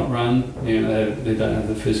cannot run. You know, they don't have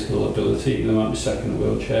the physical ability. They might be stuck in a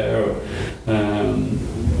wheelchair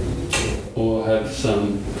or have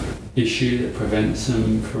some issue that prevents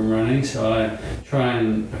them from running. So I try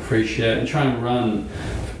and appreciate and try and run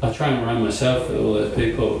myself with all those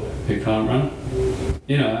people who can't run.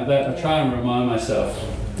 You know, I try and remind myself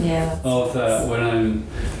of that when I'm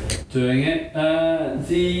doing it.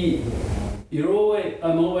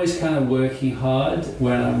 I'm always kind of working hard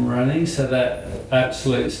when I'm running, so that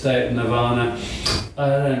absolute state of nirvana, I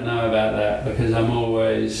don't know about that, because I'm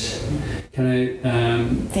always kind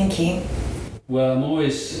of thinking. Well, I'm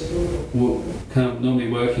always kind of normally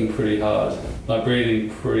working pretty hard, like breathing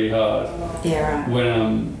pretty hard. Yeah, right. When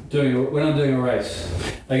I'm doing a race.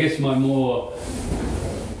 I guess my more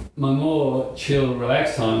chill,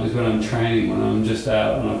 relaxed time is when I'm training, when I'm just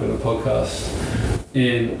out and I've got a podcast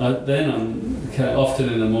in. Then I'm kind of often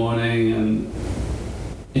in the morning, and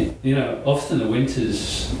you know, often the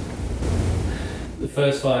winters. The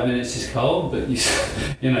first 5 minutes is cold, but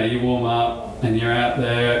you warm up and you're out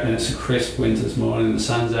there, and it's a crisp winter's morning. The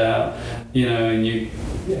sun's out, you know, and you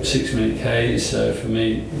 6-minute Ks. So for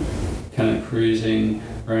me, kind of cruising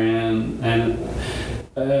around, and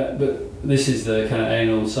but this is the kind of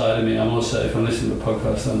anal side of me. I'm also, if I'm listening to a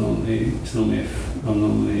podcast, I'm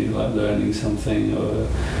normally like learning something or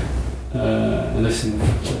and listening.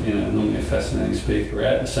 You know, normally a fascinating speaker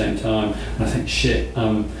at the same time. And I think, shit,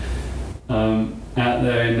 out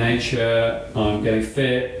there in nature, I'm getting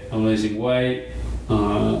fit, I'm losing weight,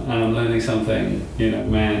 and I'm learning something. You know,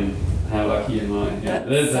 man, how lucky am I? Yeah,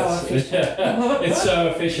 that's so efficient. It's so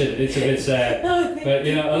efficient. It's a bit sad, but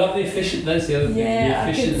you know, I love the efficient. That's the other thing. The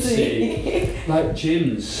efficiency, like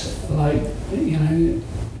gyms,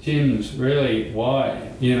 gyms. Really,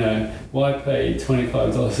 why? You know, why pay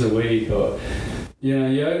 $25 a week or? You know,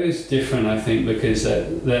 yoga's different, I think, because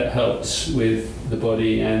that helps with the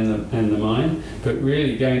body and the mind. But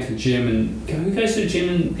really, going to the gym who goes to the gym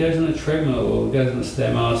and goes on a treadmill or goes on a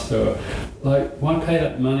Stairmaster, why pay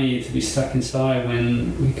that money to be stuck inside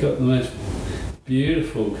when we've got the most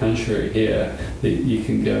beautiful country here that you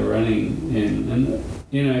can go running in? And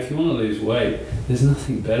you know, if you want to lose weight, there's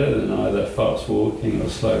nothing better than either fast walking or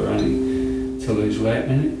slow running to lose weight,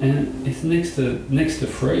 and it's next to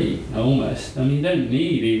free almost. I mean, you don't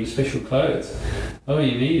need even special clothes. All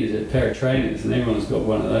you need is a pair of trainers, and everyone's got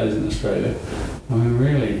one of those in Australia. I mean,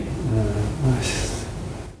 really,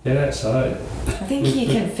 get outside. I think you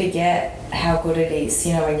can forget how good it is,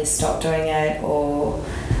 you know, when you stop doing it, or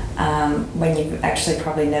when you've actually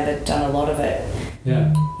probably never done a lot of it.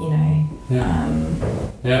 Yeah. You know.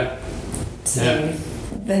 Yeah. So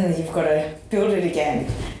then you've got to build it again.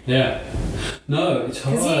 Yeah. No, it's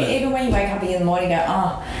hard. Because even when you wake up in the morning, you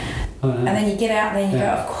go, and then you get out there and you go,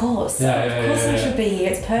 of course I should be here,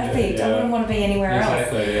 it's perfect, I wouldn't want to be anywhere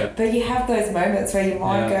else. Yeah. But you have those moments where your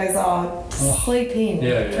mind goes, sleep in,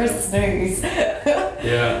 press snooze. I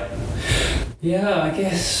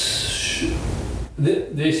guess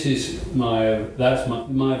this is my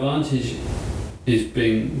advantage is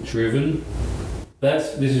being driven.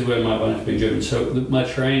 This is where my advantage is being driven. So my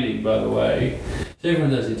training, by the way, so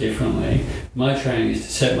everyone does it differently. My training is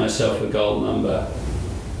to set myself a goal number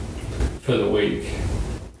for the week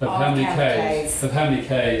of how many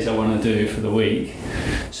Ks I want to do for the week.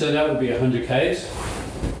 So that would be 100 Ks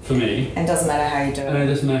for me. And it doesn't matter how you do it. And it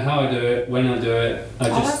doesn't matter how I do it, when I do it. I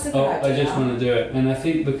just want to do it. And I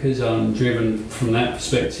think because I'm driven from that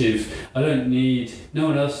perspective, I don't need. No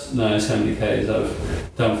one else knows how many Ks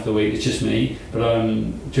I've done for the week. It's just me. But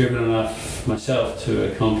I'm driven enough myself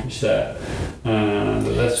to accomplish that.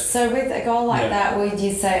 So with a goal like that, would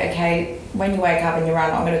you say, okay, when you wake up and you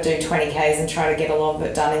run, I'm going to do 20 Ks and try to get a lot of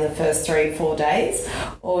it done in the first 3-4 days?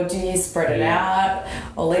 Or do you spread it out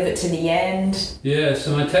or leave it to the end? Yeah,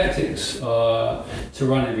 so my tactics are to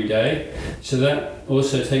run every day. So that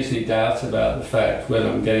also takes me doubt about the fact whether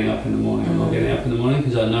I'm getting up in the morning or not getting up in the morning,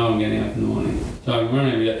 because I know I'm getting up in the morning. So I'm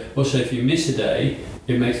running every day. Also, if you miss a day,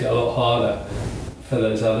 it makes it a lot harder for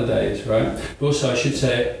those other days, right? But also, I should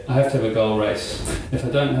say, I have to have a goal race. If I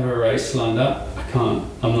don't have a race lined up, I I'm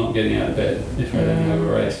not getting out of bed if I don't have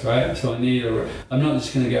a race, right? So I'm not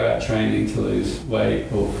just going to go out training to lose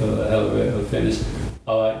weight or for the hell of it or fitness.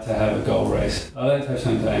 I like to have a goal race. I like to have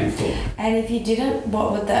something to aim for. And if you didn't,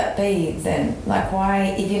 what would that be then? Like,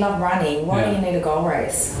 why, if you love running, why do you need a goal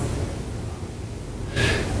race?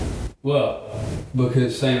 Well,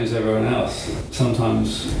 because same as everyone else,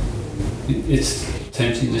 sometimes it's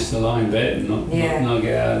tempting just to lie in bed and not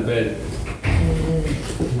get out of bed.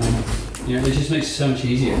 It just makes it so much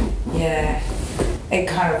easier. Yeah. It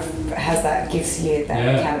kind of gives you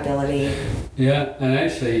that accountability. Yeah, and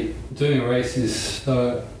actually doing a race is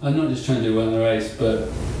so, I'm not just trying to do one race, but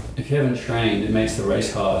if you haven't trained, it makes the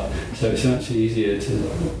race hard. So it's much easier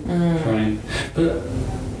to train. But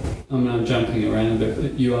I'm jumping around a bit,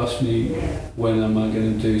 but you asked me when am I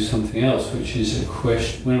going to do something else, which is a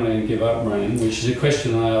question, when am I going to give up running, which is a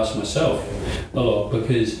question I ask myself a lot,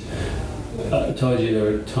 because I told you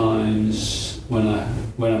there are times when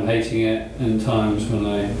I'm hating it and times when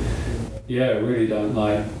I really don't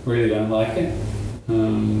like it.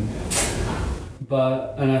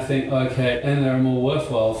 And I think, okay, and there are more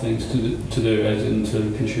worthwhile things to do, as in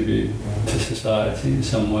to contribute to society in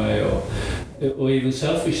some way, or even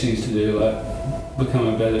selfish things to do, like become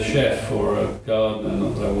a better chef or a gardener.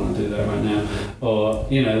 Not that I want to do that right now. Or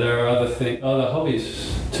there are other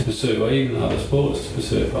hobbies to pursue, or even other sports to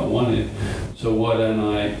pursue if I wanted. So why don't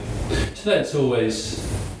I? So that's always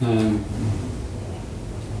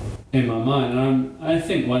in my mind. And I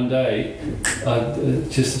think one day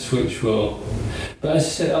just the switch will. But as I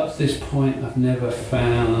said, up to this point, I've never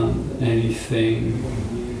found anything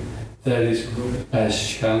that is as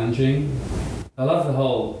challenging. I love the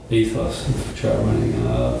whole ethos of trail running, and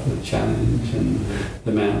I love the challenge and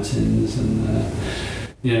the mountains and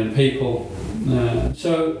the people.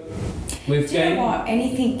 So we've gained. You know what?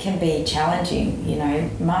 Anything can be challenging.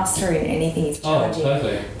 Mastering anything is challenging. Oh,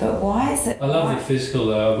 totally. But why is it? I love the physical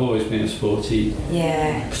though. I've always been a sporty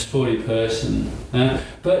person.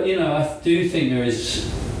 But I do think there is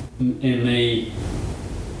in me.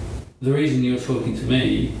 The reason you're talking to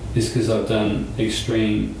me is because I've done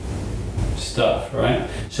extreme stuff, right?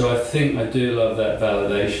 So I think I do love that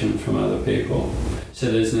validation from other people. So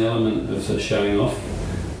there's an element of sort of showing off.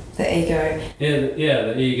 The ego. Yeah,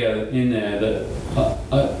 the ego in there that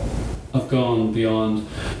I've gone beyond.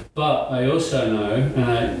 But I also know,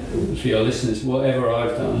 and for your listeners, whatever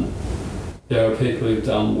I've done, there are people who've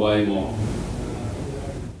done way more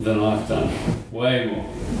than I've done. Way more.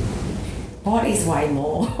 What is way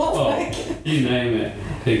more? You name it,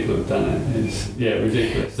 people have done it. It's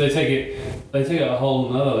ridiculous. They take it a whole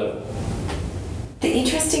nother level. The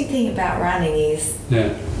interesting thing about running is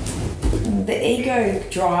the ego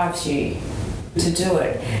drives you to do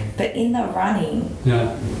it, but in the running,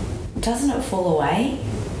 doesn't it fall away?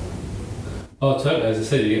 Oh, totally. As I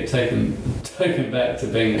said, you get taken back to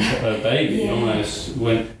being a baby almost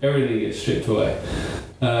when everything gets stripped away.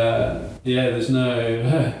 There's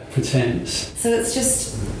no pretense. So it's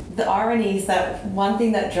just the irony is that one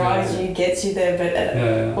thing that drives you gets you there, but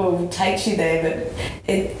or takes you there, but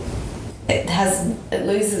it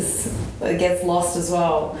loses, it gets lost as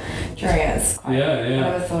well during it. I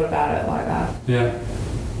never thought about it like that. Yeah,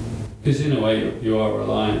 because in a way you are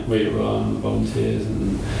reliant. We rely on the volunteers,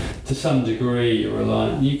 and to some degree you're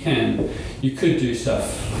reliant. You could do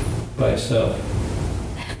stuff by yourself.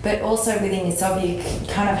 But also within yourself, you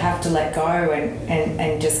kind of have to let go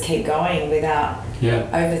and just keep going without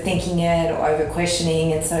overthinking it or over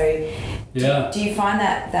questioning. And so, do you find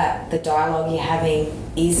that the dialogue you're having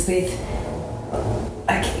is with,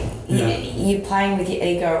 you're playing with your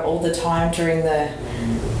ego all the time during the...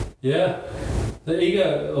 Yeah. The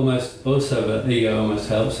ego almost helps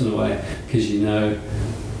in a way, because you'd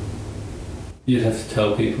have to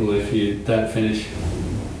tell people if you don't finish.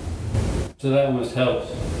 So that almost helps.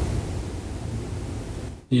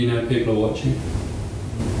 People are watching.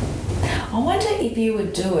 I wonder if you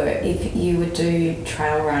would do it, if you would do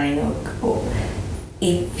trail running, or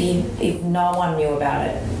if no one knew about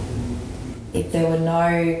it, if there were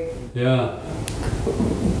no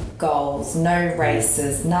goals, no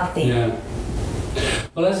races, nothing. Yeah.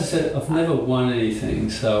 Well, as I said, I've never won anything,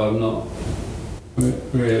 so I'm not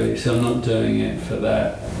really. So I'm not doing it for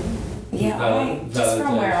that. Yeah, just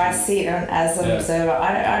from where I sit as an observer,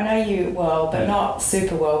 I know you well, but not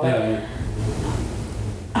super well. But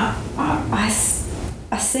I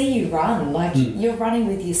see you run like you're running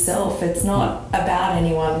with yourself. It's not about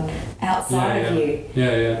anyone outside of you.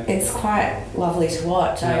 It's quite lovely to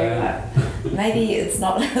watch. Maybe it's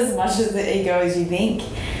not as much as the ego as you think.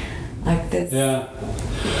 Like this. Yeah.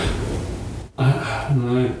 I don't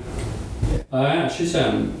know. I actually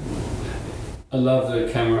say I love the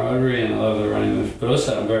camaraderie and I love the running, but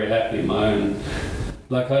also I'm very happy in my own.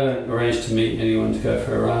 Like I don't arrange to meet anyone to go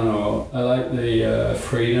for a run, or I like the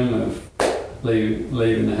freedom of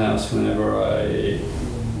leaving the house whenever I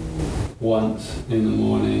want in the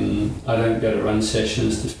morning. I don't go to run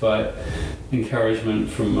sessions despite encouragement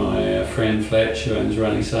from my friend Fletch, who owns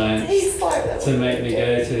Running Science, to make me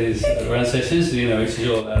go to his run sessions, you know, which is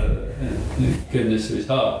all out of the goodness of his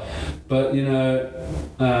heart. But, you know,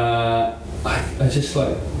 I just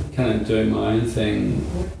like kind of doing my own thing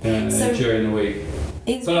during the week.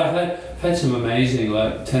 But I've had some amazing,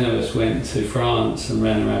 like 10 of us went to France and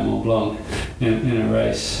ran around Mont Blanc in a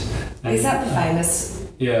race. And, is that the famous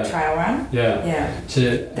trail run? Yeah. Yeah.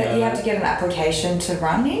 That you have to get an application to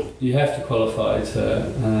run in? You have to qualify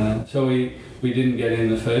to... so we didn't get in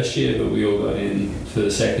the first year, but we all got in for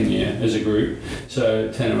the second year as a group.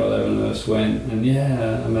 So 10 or 11 of us went, and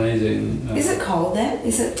amazing. Is it cold then?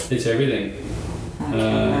 It's everything. Okay,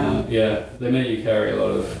 wow. Yeah, they make you carry a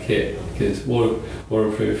lot of kit, because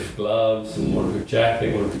waterproof gloves and waterproof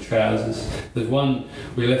jacket, waterproof trousers.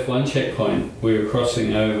 We left one checkpoint, we were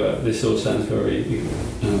crossing over, this all sounds very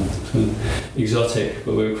exotic,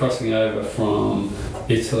 but we were crossing over from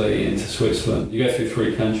Italy into Switzerland. You go through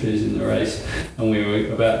 3 countries in the race, and we were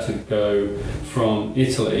about to go from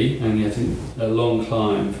Italy, and you had a long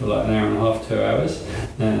climb for like an hour and a half, 2 hours,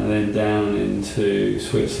 and then down into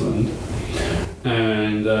Switzerland.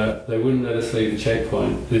 And they wouldn't let us leave the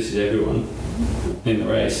checkpoint. This is everyone in the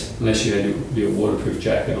race, unless you had your waterproof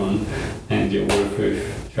jacket on and your waterproof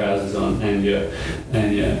trousers on and your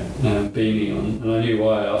beanie on. And I knew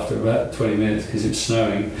why after about 20 minutes, because it's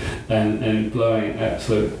snowing and blowing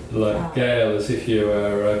absolute gale, as if you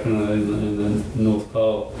were kind of in the North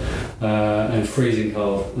Pole, and freezing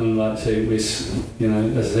cold. And so we, as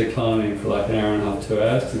I said, climbing for like an hour and a half, 2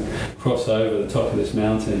 hours to cross over the top of this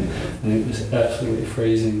mountain, and it was absolutely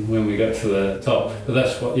freezing when we got to the top. But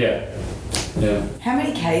that's what, yeah. How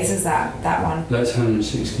many Ks is that one? That's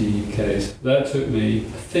 160 Ks. That took me, I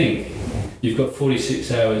think, you've got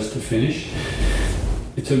 46 hours to finish.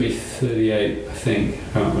 It took me 38, I think, I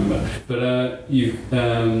can't remember. But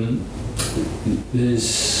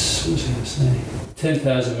there's, what was I going to say?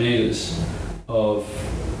 10,000 metres of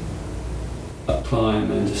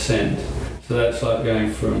climb and descent. So that's like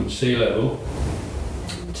going from sea level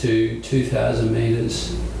to 2,000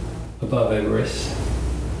 metres above Everest.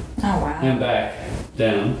 Oh wow. And back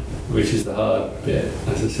down, which is the hard bit,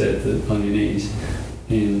 as I said, on your knees,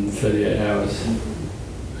 in 38 hours.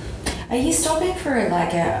 Are you stopping for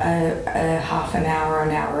like a half an hour or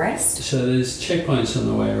an hour rest? So there's checkpoints on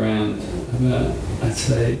the way around. I'd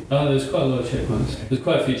say, there's quite a lot of checkpoints. There's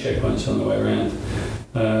quite a few checkpoints on the way around.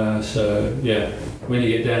 When you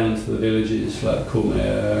get down to the villages, like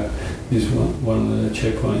Courmayeur is one of the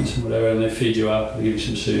checkpoints and whatever, and they feed you up, they give you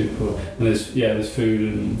some soup, and there's food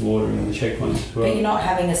and water in the checkpoints as well. But you're not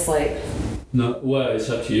having a sleep? No, well, it's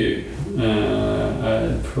up to you.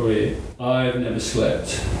 I've never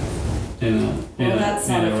slept in a that's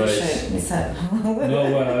not a race. Efficient, is it?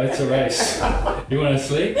 No, well, it's a race. You want to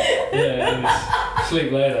sleep? Yeah,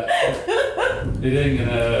 sleep later. It ain't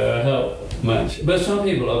gonna help much. But some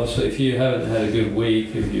people, obviously, if you haven't had a good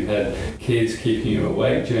week, if you've had kids keeping you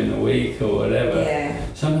awake during the week or whatever,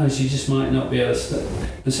 sometimes you just might not be able to sleep.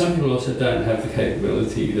 But some people also don't have the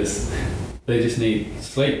capability. They just need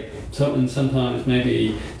sleep. Sometimes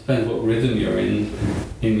maybe depends what rhythm you're in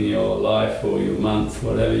your life or your month,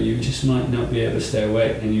 whatever. You just might not be able to stay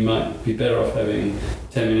awake, and you might be better off having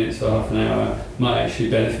 10 minutes or half an hour. Might actually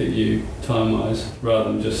benefit you time-wise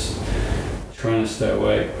rather than just trying to stay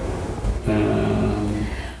awake.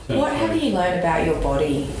 What have you learned about your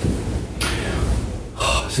body?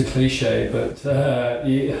 It's a cliche, but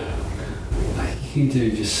you can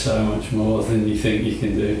do just so much more than you think you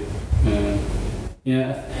can do.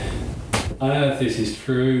 I don't know if this is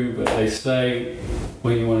true, but they say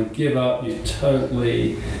when you want to give up, you're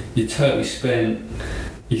totally spent,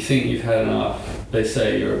 you think you've had enough, they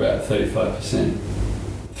say you're about 35%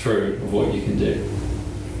 through of what you can do.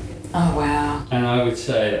 Oh wow. And I would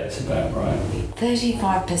say that's about right.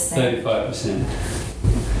 35%. 35%.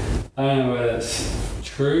 I don't know whether that's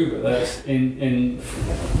true, but that's in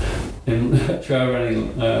trail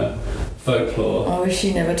running folklore. I wish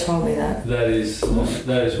you never told me that. That is what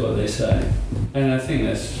they say, and I think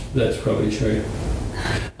that's probably true.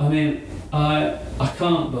 I mean, I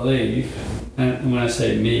can't believe, and when I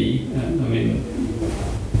say me, I mean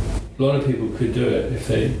a lot of people could do it if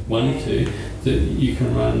they wanted to. That you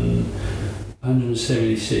can run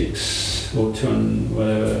 176 or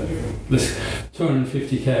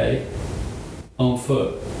 250k on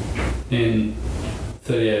foot in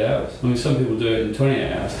 38 hours. I mean, some people do it in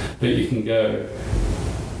 28 hours, but you can go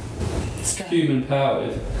human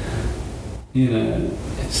powered. You know,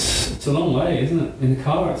 it's a long way, isn't it? In the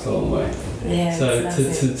car, it's a long way. Yeah. So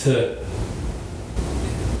to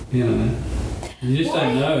you know, you just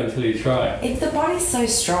don't know until you try. If the body's so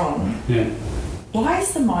strong, yeah, why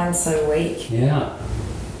is the mind so weak? Yeah,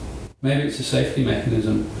 maybe it's a safety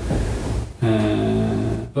mechanism,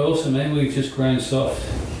 but also maybe we've just grown soft.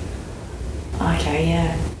 Okay,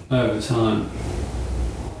 yeah. Over time.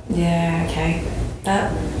 Yeah, okay.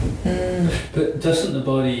 But doesn't the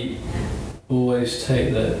body always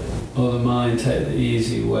or the mind take the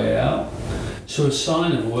easy way out? So a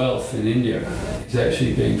sign of wealth in India is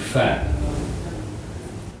actually being fat,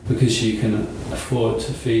 because you can afford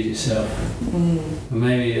to feed yourself. And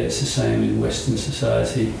maybe it's the same in Western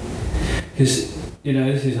society. Because, you know,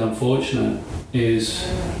 this is unfortunate, is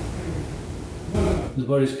the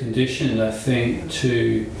body's conditioned, I think,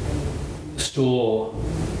 to store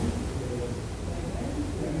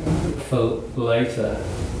for later.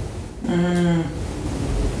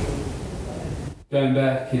 Going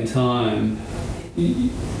back in time,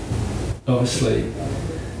 obviously,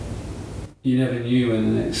 you never knew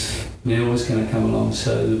when the next meal was going to come along,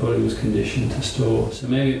 so the body was conditioned to store. So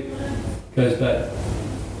maybe it goes back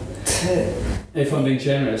to, if I'm being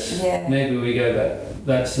generous, maybe we go back.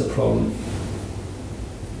 That's the problem.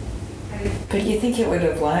 But you think it would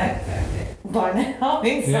have learnt by now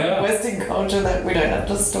in some Western culture that we don't have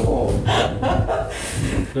to store. But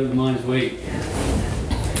the mind's weak.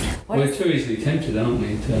 We're too easily tempted, aren't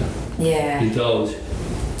we, to indulge.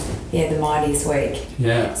 Yeah, the mind is weak.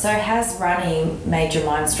 Yeah. So has running made your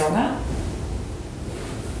mind stronger?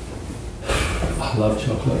 I love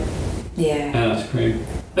chocolate. Yeah. And ice cream.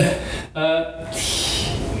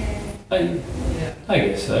 I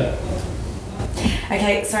guess so.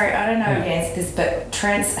 Okay, sorry, I don't know if you answered this, but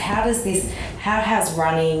how has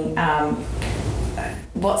running,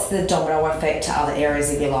 what's the domino effect to other areas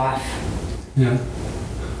of your life? Yeah.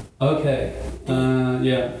 Okay.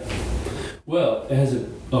 Well, it has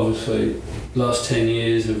obviously last 10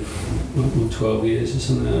 years or 12 years or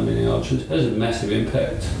something I've been in ultras, has a massive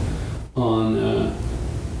impact on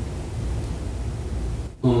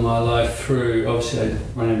my life through, obviously I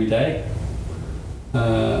run every day.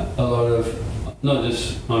 A lot of, not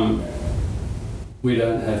just, we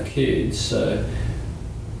don't have kids, so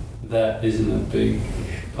that isn't a big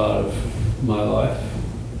part of my life.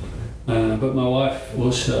 But my wife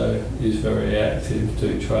also is very active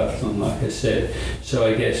doing triathlon, like I said, so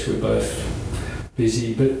I guess we're both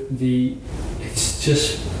busy, but it's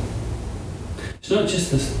not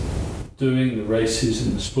just doing the races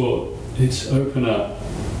and the sport, it's opened up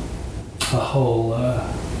a whole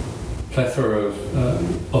plethora of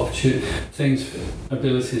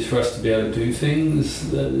abilities for us to be able to do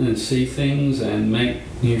things and see things and make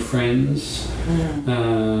new friends. In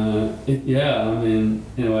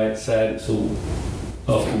a way it's sad, it's all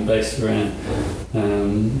often based around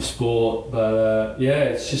sport, but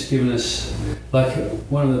it's just given us like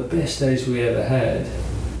one of the best days we ever had,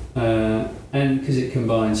 and because it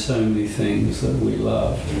combines so many things that we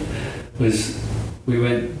love, was we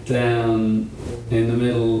went down in the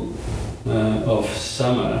middle of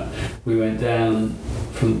summer. We went down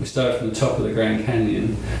we started from the top of the Grand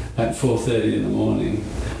Canyon at 4:30 in the morning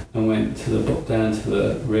and went down to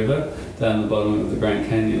the river, down the bottom of the Grand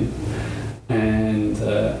Canyon, and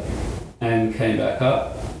came back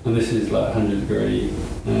up. And this is like 100-degree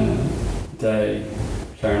day,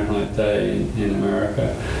 Fahrenheit day in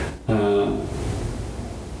America. How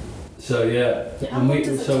long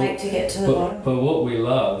does it take to get to the bottom? But what we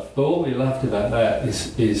loved about that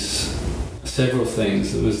is several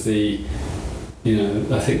things. It was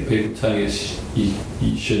I think people telling us you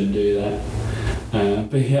shouldn't do that.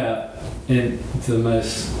 In the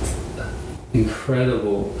most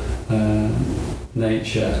incredible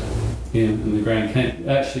nature in the Grand Canyon,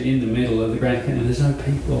 actually in the middle of the Grand Canyon, there's no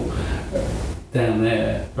people down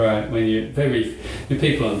there, right? When the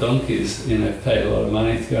people on donkeys, pay a lot of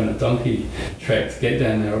money to go on a donkey trek to get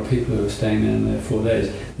down there, or people who are staying down there 4 days.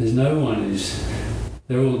 There's no one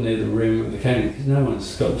they're all near the rim of the canyon because no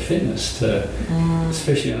one's got the fitness to,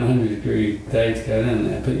 especially on a 100-degree day, to go down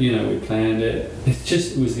there. But we planned it.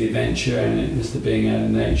 It was the adventure, and it was the being out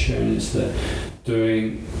in nature, and it's the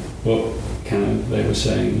doing what kind of they were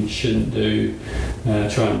saying you shouldn't do,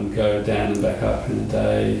 try and go down and back up in a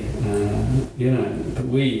day, but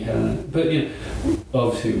we hadn't. But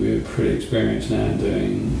obviously we were pretty experienced now in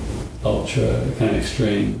doing ultra kind of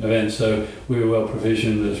extreme events, so we were well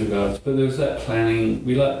provisioned as regards. But there was that planning.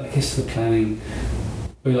 I guess the planning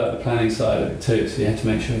we like the planning side of it too, so you had to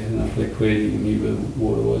make sure you had enough liquid, you knew where the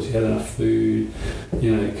water was, you had enough food,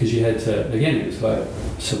 because you had to, again, it was like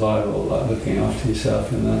survival, like looking after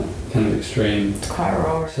yourself in that kind of extreme. It's quite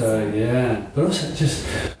raw. So yeah, but also just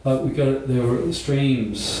like there were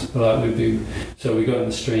streams, like we got in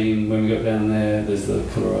the stream, when we got down there's the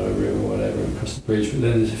Colorado River or whatever across the bridge, but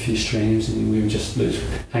then there's a few streams and we were just literally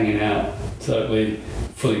hanging out, totally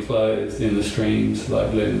fully clothed in the streams,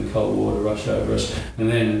 like letting the cold water rush over us. And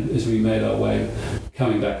then as we made our way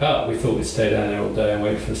coming back up, we thought we'd stay down there all day and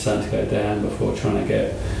wait for the sun to go down before trying to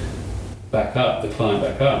get back up, the climb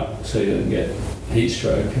back up, so you don't get heat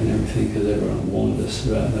stroke and everything, because everyone warned us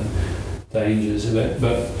about the dangers of it.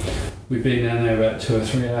 But we've been down there about 2 or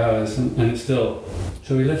 3 hours and it's still,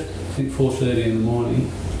 so we left I think 4:30 in the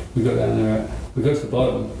morning. We got down there we got to the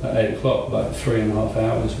bottom at 8 o'clock, like 3.5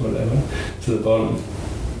 hours whatever to the bottom.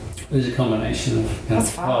 There's a combination of kind of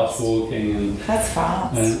fast walking and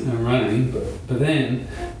running, but then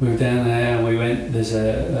we were down there and we went, there's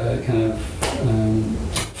a kind of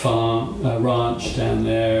farm, a ranch down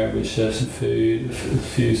there which serves some food, a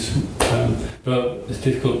few, but it's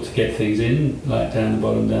difficult to get things in, like down the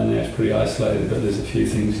bottom down there, it's pretty isolated, but there's a few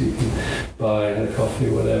things you can buy, a coffee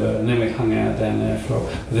or whatever, and then we hung out down there but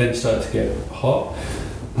then it started to get hot.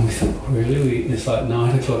 And we thought, really? It's like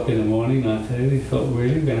 9 o'clock in the morning, 9:30. We thought,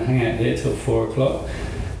 really? We're going to hang out here till 4 o'clock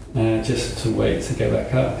just to wait to go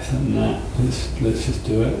back up? I thought, nah, let's just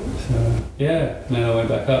do it. So, yeah, then I went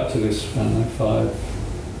back up. Took us, I don't know,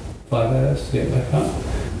 5 hours to get back up,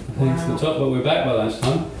 I think, to the top. But we're back by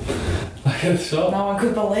lunchtime. Like at the top. No one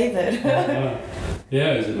could believe it.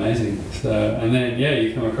 Yeah, it was amazing. So, and then,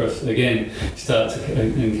 you come across, again, you start to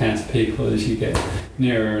encounter people as you get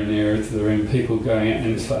nearer and nearer to the rim, people going out,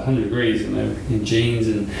 and it's like 100 degrees, and they're in jeans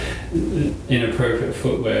and inappropriate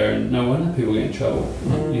footwear, and no wonder people get in trouble.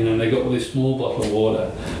 They got all this small bottle of water,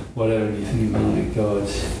 whatever, and you think, my God,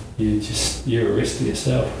 you're a risk to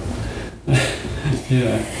yourself.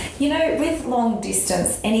 With long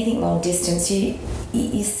distance, anything long distance, you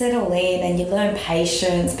settle in and you learn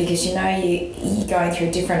patience because you're going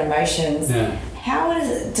through different emotions. Yeah. How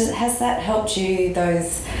has that helped you,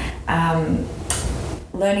 those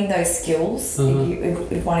learning those skills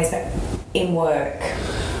if one is in work?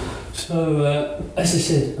 So as I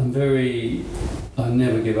said, I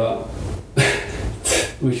never give up.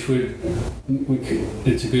 Which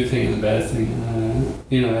it's a good thing and a bad thing.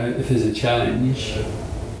 If there's a challenge,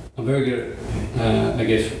 I'm very good at,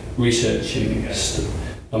 researching.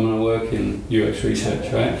 I'm going to work in UX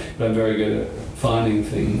research, right? But I'm very good at finding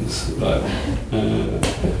things, like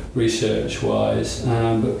research-wise.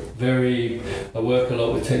 But I work a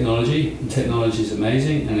lot with technology. And technology is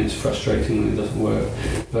amazing, and it's frustrating when it doesn't work.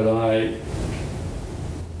 But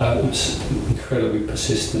I'm incredibly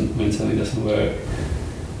persistent when something doesn't work.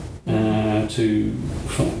 To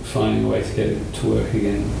finding a way to get it to work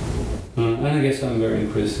again. And I guess I'm very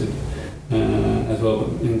inquisitive as well,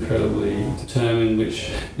 but incredibly determined, which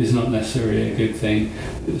is not necessarily a good thing.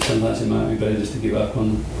 Sometimes it might be better just to give up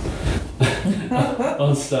on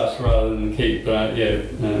on stuff rather than keep,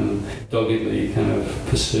 doggedly kind of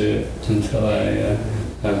pursue it until I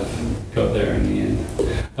have got there in the end.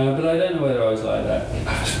 But I don't know whether I was like that.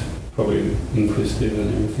 I was probably inquisitive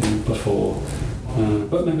and everything before.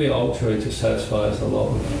 But maybe Ultra just satisfies a lot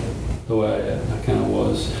of the way I kind of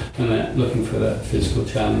was, and that looking for that physical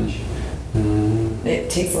challenge. It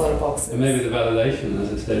ticks a lot of boxes. And maybe the validation,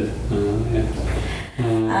 as I said,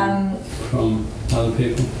 from other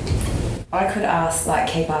people. I could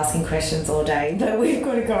keep asking questions all day, but we've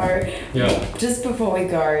got to go. Yeah. Just before we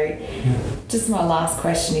go, just my last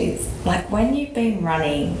question is, when you've been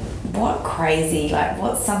running,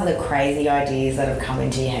 what's some of the crazy ideas that have come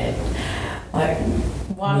into your head?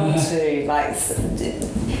 One or two,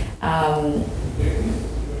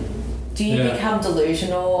 do you become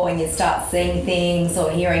delusional when you start seeing things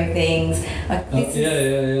or hearing things?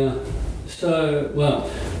 So,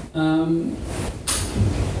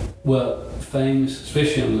 famous,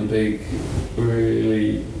 especially on the big,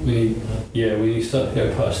 really, when you start to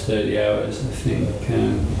go past 30 hours, I think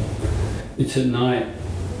it's at night.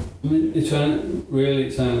 It's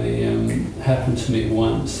only happened to me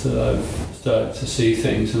once that I've started to see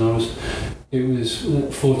things, and it was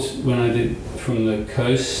when I did from the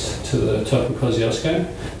coast to the top of Kosciuszko,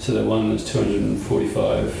 so that one was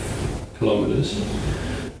 245 kilometres,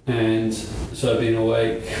 and so I've been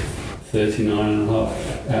awake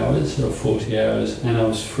 39.5 hours or 40 hours, and I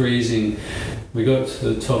was freezing. We got to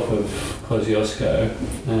the top of Kosciuszko,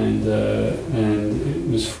 and it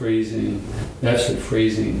was freezing, absolutely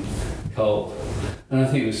freezing cold. And I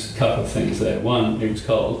think there's a couple of things there. One, it was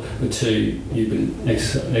cold, but two, you've been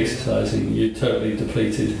exercising, you're totally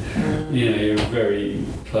depleted. You're very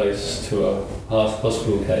close to a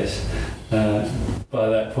hospital case by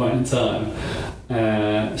that point in time.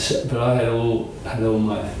 But I had all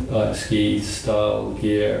my ski style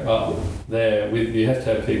gear up there. You have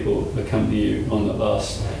to have people accompany you on the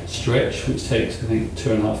last stretch, which takes I think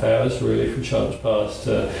 2.5 hours really from Charles Pass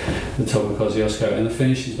to the top of Kosciuszko, and the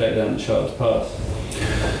finish is back down at Charles Pass.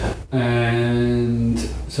 And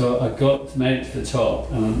so I made it to the top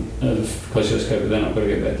of Kosciuszko, but then I've got to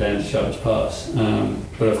get back down to Charles Pass.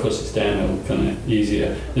 But of course it's downhill, kind of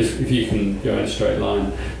easier if you can go in a straight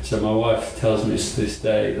line. So my wife tells me to this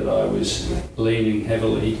day that I was leaning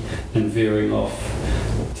heavily and veering off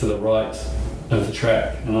to the right of the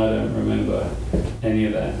track, and I don't remember any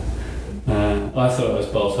of that. I thought I was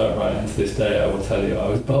bolt upright, and to this day I will tell you I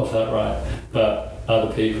was bolt upright, but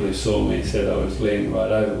other people who saw me said I was leaning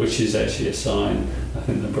right over, which is actually a sign. I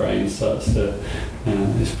think the brain is starting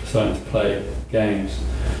to play games.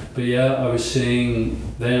 But yeah, I was seeing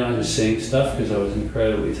stuff because I was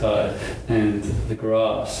incredibly tired, and the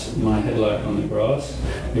grass, my headlight on the grass,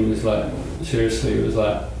 it was like, seriously, it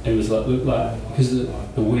looked like, because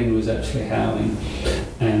the wind was actually howling,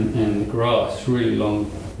 and the grass, really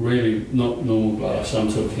long, really not normal grass, I'm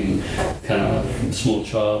talking kind of small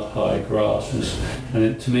child high grass,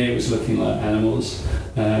 and to me it was looking like animals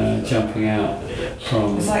jumping out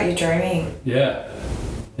from... It was like you're dreaming. Yeah,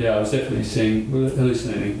 I was definitely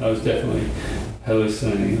hallucinating. I was definitely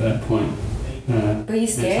hallucinating at that point. Were you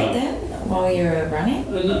scared then while you were running?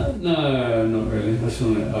 No, not really. I just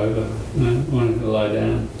wanted it over. I wanted to lie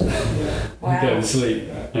down and go to sleep.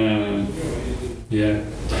 Yeah.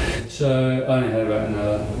 So I only had about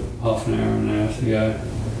another half an hour, an hour to go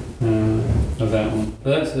of that one. But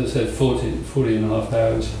that's, as I said, 40 and a half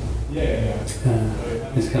hours.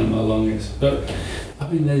 It's kind of my longest. But I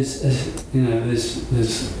mean, there's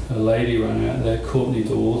a lady running out there, Courtney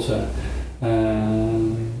DeWalter,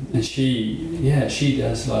 and she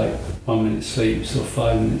does like 1 minute sleeps or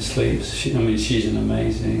 5 minute sleeps. She's an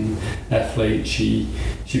amazing athlete. She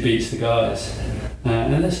beats the guys,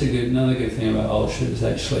 and that's another good thing about ultras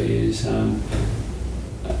actually is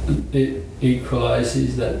it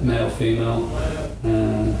equalises that male-female.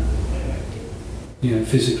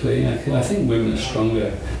 Physically, I think women are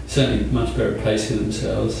stronger, certainly much better at pacing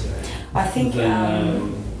themselves. I think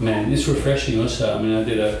than men. It's refreshing also. I mean, I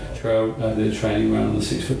did a training run on the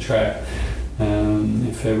 6 foot track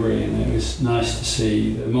in February, and it was nice to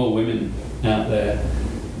see more women out there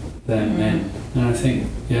than men. And I think,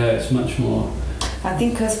 it's much more. I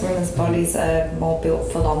think because women's bodies are more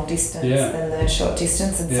built for long distance than the short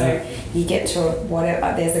distance, and so you get to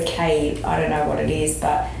whatever, there's a cave, I don't know what it is,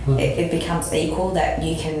 but it becomes equal that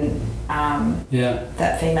you can,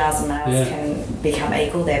 that females and males can become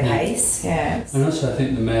equal their pace. Yeah. And also I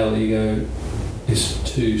think the male ego is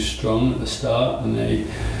too strong at the start and they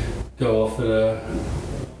go off at an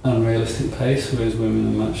unrealistic pace, whereas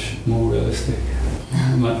women are much more realistic,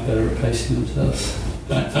 much better at pacing themselves.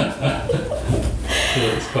 So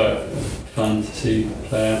it's quite fun to see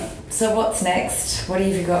play out. So what's next? What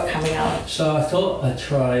have you got coming up? So I thought I'd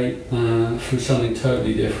try for something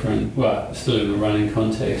totally different. Well, still in the running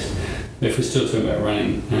context. If we're still talking about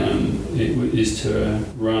running, it is to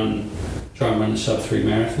try and run a sub-3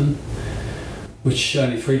 marathon, which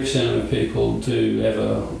only 3% of people do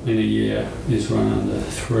ever in a year is run under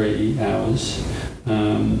 3 hours.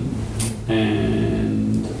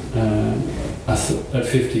 At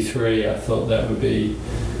 53, I thought that would be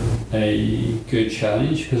a good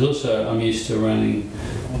challenge, because also I'm used to running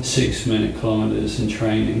 6-minute kilometres in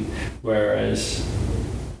training, whereas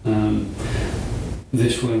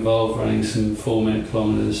this will involve running some 4-minute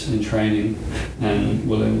kilometres in training, and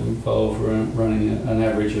will involve running an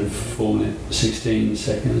average of 4 minutes 16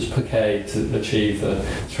 seconds per K to achieve the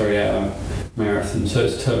 3-hour marathon. So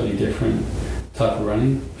it's a totally different type of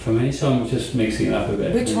running for me, so I'm just mixing it up a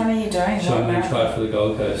bit. Which one are you doing? So I'm going to try for the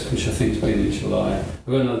Gold Coast, which I think has been in July. I've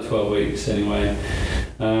got another 12 weeks anyway.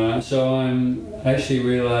 So I'm actually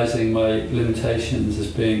realising my limitations as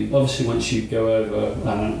being, obviously once you go over,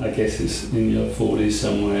 I guess it's in your 40s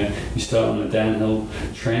somewhere, you start on a downhill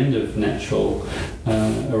trend of natural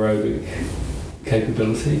aerobic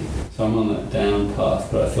capability. So I'm on that down path,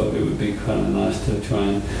 but I thought it would be kind of nice to try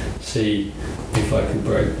and see if I could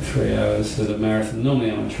break 3 hours at a marathon. Normally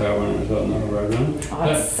I'm a trail runner as well, not a road runner.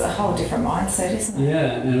 It's a whole different mindset, isn't it?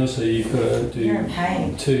 Yeah, and also you've got to do You're in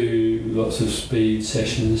pain. 2 lots of speed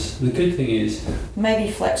sessions. The good thing is... Maybe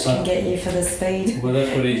Fletch can get you for the speed. Well,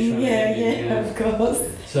 that's what he's trying to get me, of course.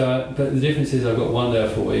 So, but the difference is I've got 1 day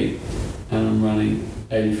off a week, and I'm running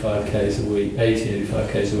 85 k's a week,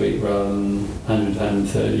 85 k's a week rather than 100,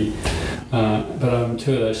 130. But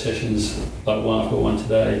 2 of those sessions, like one, I've got one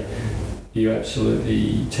today, you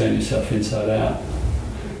absolutely turn yourself inside out.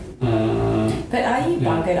 But are you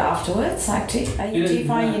buggered afterwards? Like, do you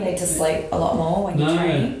find you need to sleep a lot more when you're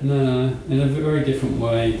training? No, in a very different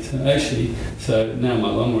way. So now my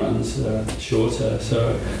long runs are shorter.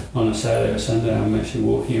 So on a Saturday or Sunday, I'm actually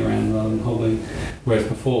walking around rather than hobbling. Whereas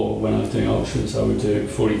before, when I was doing ultras, I would do a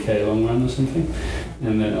 40k long run or something,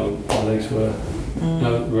 and then my legs were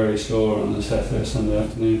very sore on the Saturday or Sunday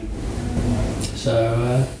afternoon.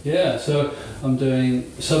 So so I'm doing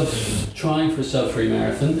trying for a sub-3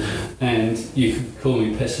 marathon, and you could call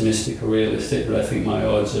me pessimistic or realistic, but I think my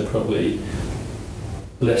odds are probably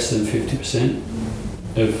less than 50%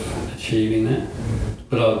 of achieving that.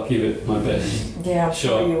 But I'll give it my best. Yeah, I'm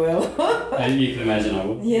sure you will. You can imagine I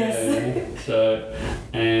will. Yes. So,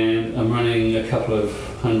 and I'm running a couple of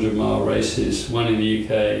 100-mile races, one in the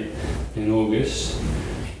UK in August,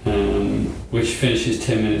 which finishes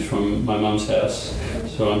 10 minutes from my mum's house.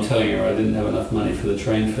 So I'm telling her I didn't have enough money for the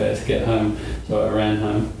train fare to get home, so I ran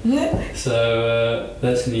home. So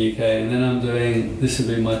that's in the UK, and then this will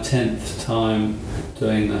be my 10th time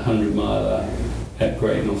doing the 100-miler at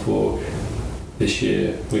Great North Walk this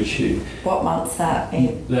year, What month's that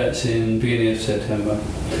in? That's in beginning of September.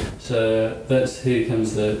 So here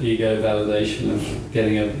comes the ego validation of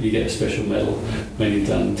you get a special medal when you've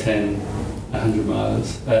done 100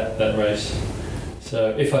 miles at that race.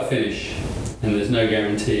 So if I finish, and there's no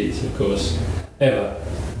guarantees, of course, ever.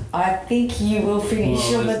 I think you will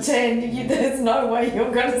finish on the 10. There's no way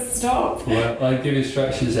you're going to stop. Well, I give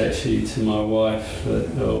instructions actually to my wife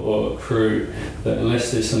or crew that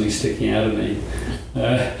unless there's something sticking out of me,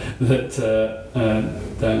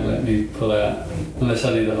 don't let me pull out. Unless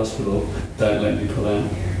I need the hospital, don't let me pull out.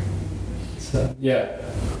 So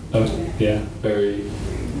very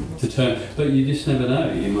determined. But you just never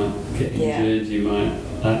know. You might get injured. You might.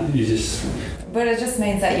 But it just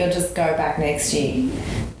means that you'll just go back next year,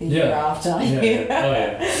 the year after.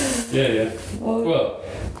 Yeah. Well,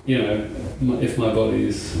 if my body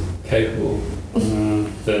is capable,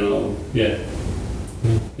 then I'll.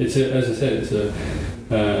 It's as I said, it's a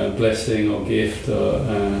blessing or gift or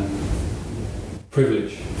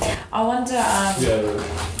privilege. I wonder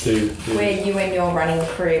where you and your running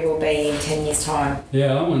career will be in 10 years' time.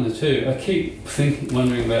 Yeah, I wonder too. I keep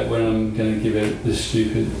wondering about when I'm going to give it this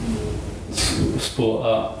stupid sport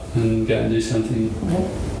up and go and do something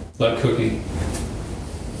like cooking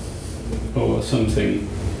or something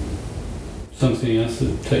else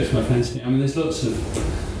that takes my fancy. I mean, there's lots of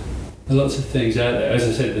things out there. As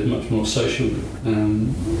I said, there's much more social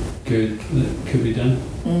good that could be done.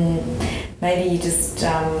 Maybe you just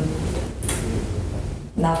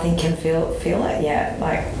nothing can feel it yet.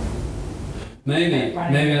 Like maybe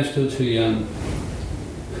I'm still too young.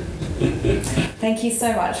 Thank you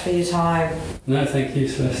so much for your time. No, thank you,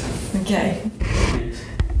 Celeste. Okay.